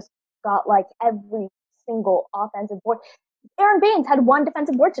Thompson just got every single offensive board. Aaron Baines had 1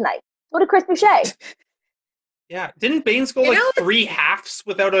 defensive board tonight. So did Chris Boucher. Yeah, didn't Baines go You like know, 3 halves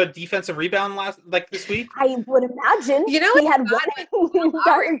without a defensive rebound this week? I would imagine You know he what's had bad one when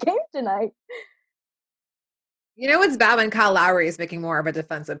entire game tonight. You know what's bad when Kyle Lowry is making more of a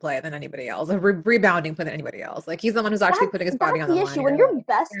defensive play than anybody else, a rebounding play than anybody else. Like he's the one who's actually putting his body That's on the the line. issue. When here. your Like,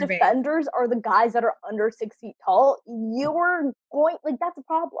 best Aaron Baines. defenders are the guys that are under 6 feet tall, you're going like that's a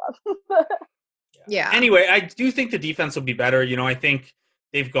problem. Yeah. Anyway, I do think the defense will be better. You know, I think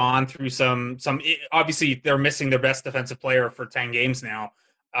they've gone through some. Obviously, they're missing their best defensive player for 10 games now.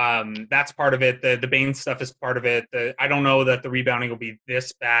 That's part of it. The Baines stuff is part of it. I don't know that the rebounding will be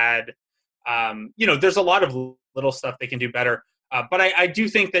this bad. You know, there's a lot of little stuff they can do better. But I do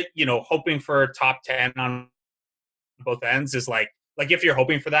think that, you know, hoping for top 10 on both ends is like if you're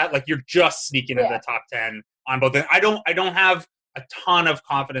hoping for that, like you're just sneaking into the top 10 on both ends. I don't have a ton of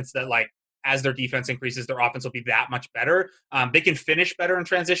confidence that like as their defense increases, their offense will be that much better. They can finish better in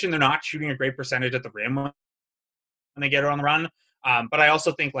transition. They're not shooting a great percentage at the rim when they get on the run. But I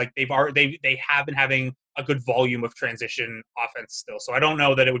also think like they have been having a good volume of transition offense still. So I don't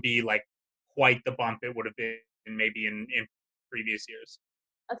know that it would be like quite the bump it would have been maybe in previous years.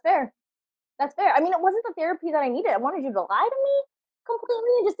 That's fair. That's fair. I mean, it wasn't the therapy that I needed. I wanted you to lie to me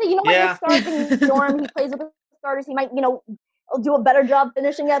completely and just say, you know what, Yeah. he starts in Norm, he plays with the starters, he might, you know, do a better job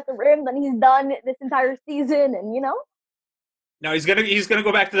finishing at the rim than he's done this entire season, and you know. No, he's gonna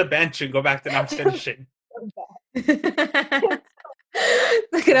go back to the bench and go back to not finishing.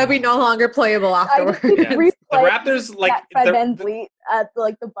 Like it'll be no longer playable afterwards. Yeah. The Raptors like Fred VanVleet at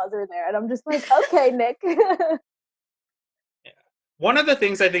like the buzzer there, and I'm just like, okay, Nick. One of the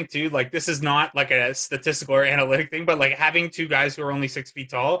things I think too, like this is not like a statistical or analytic thing, but like having two guys who are only 6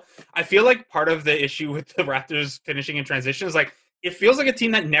 feet tall, I feel like part of the issue with the Raptors finishing in transition is like it feels like a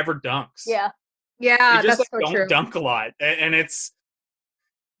team that never dunks. Yeah, they just that's so don't true. dunk a lot, and it's,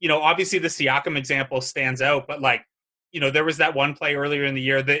 you know, obviously the Siakam example stands out, but like, you know, there was that one play earlier in the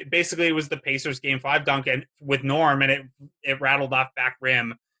year that basically it was the Pacers Game 5 dunk and with Norm, and it rattled off back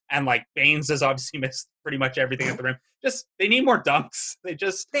rim, and like Baines has obviously missed pretty much everything at the rim. Just they need more dunks. They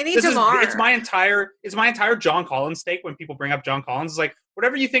need DeMar. It's my entire John Collins take when people bring up John Collins. It's like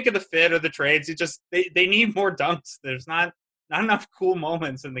whatever you think of the fit or the trades, they need more dunks. There's not enough cool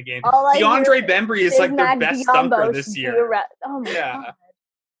moments in the game. DeAndre Bembry is like their best dunker this year. Oh my God.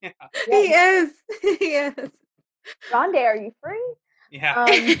 Yeah. He is. He is. Rondé, are you free? Yeah.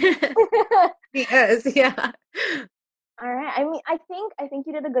 He is. Yeah. All right. I mean, I think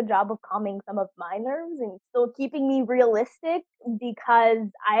you did a good job of calming some of my nerves and still keeping me realistic, because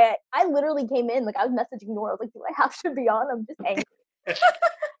I literally came in like I was messaging Nora. I was like, do I have to be on? I'm just angry.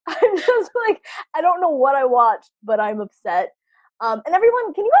 I'm just like, I don't know what I watched, but I'm upset. And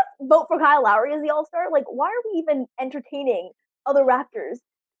everyone, can you guys vote for Kyle Lowry as the All-Star? Like, why are we even entertaining other Raptors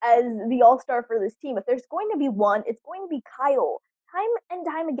as the All-Star for this team? If there's going to be one, it's going to be Kyle. Time and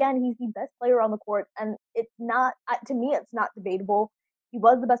time again, he's the best player on the court, and it's not, to me, it's not debatable. He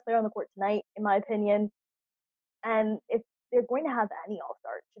was the best player on the court tonight, in my opinion. And if they're going to have any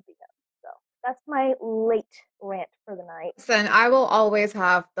All-Star, it should be him. So that's my late rant for the night. Listen, I will always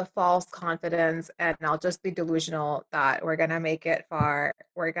have the false confidence, and I'll just be delusional that we're gonna make it far.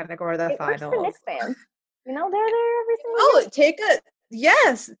 We're gonna go to the finals. It works for Knicks fans. You know, they're there every single Oh, take it.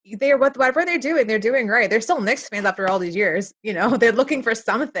 Yes, they're whatever they're doing right. They're still Knicks fans after all these years. You know, they're looking for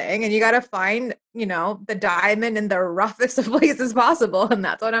something, and you got to find, you know, the diamond in the roughest of places possible, and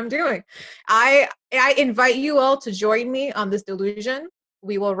that's what I'm doing. I invite you all to join me on this delusion.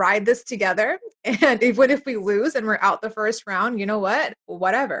 We will ride this together, and even if we lose and we're out the first round, you know what?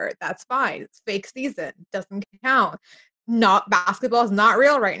 Whatever, that's fine. It's fake season, doesn't count. Not basketball is not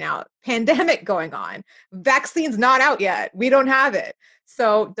real right now. Pandemic going on. Vaccine's not out yet. We don't have it.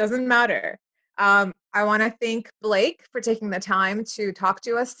 So doesn't matter. I want to thank Blake for taking the time to talk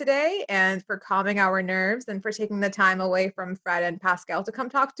to us today and for calming our nerves and for taking the time away from Fred and Pascal to come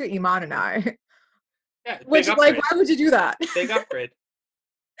talk to Iman and I. Yeah, which, like, why would you do that? Big upgrade.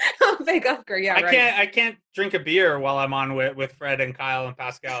 Big upgrade, yeah. I can't drink a beer while I'm on with Fred and Kyle and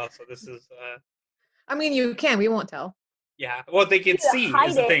Pascal. So this is. I mean, you can. We won't tell. Yeah, well, they can see.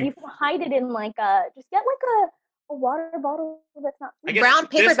 Is the thing. You can hide it in like just get like a water bottle that's not. I guess brown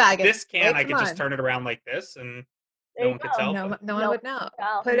paper bag. This can I could just turn it around like this, and no one could tell. No one would know.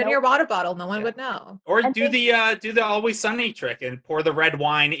 Put it in your water bottle. No one would know. Or do the Always Sunny trick and pour the red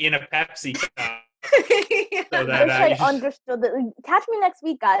wine in a Pepsi cup. So that, I wish I understood that. Catch me next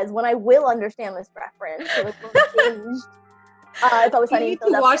week, guys, when I will understand this reference. So it's always funny. You need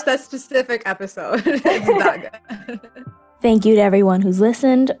to watch that specific episode. It's that good. Thank you to everyone who's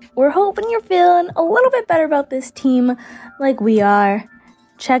listened. We're hoping you're feeling a little bit better about this team like we are.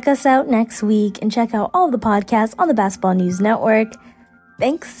 Check us out next week and check out all the podcasts on the Basketball News Network.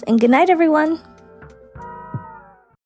 Thanks and good night, everyone.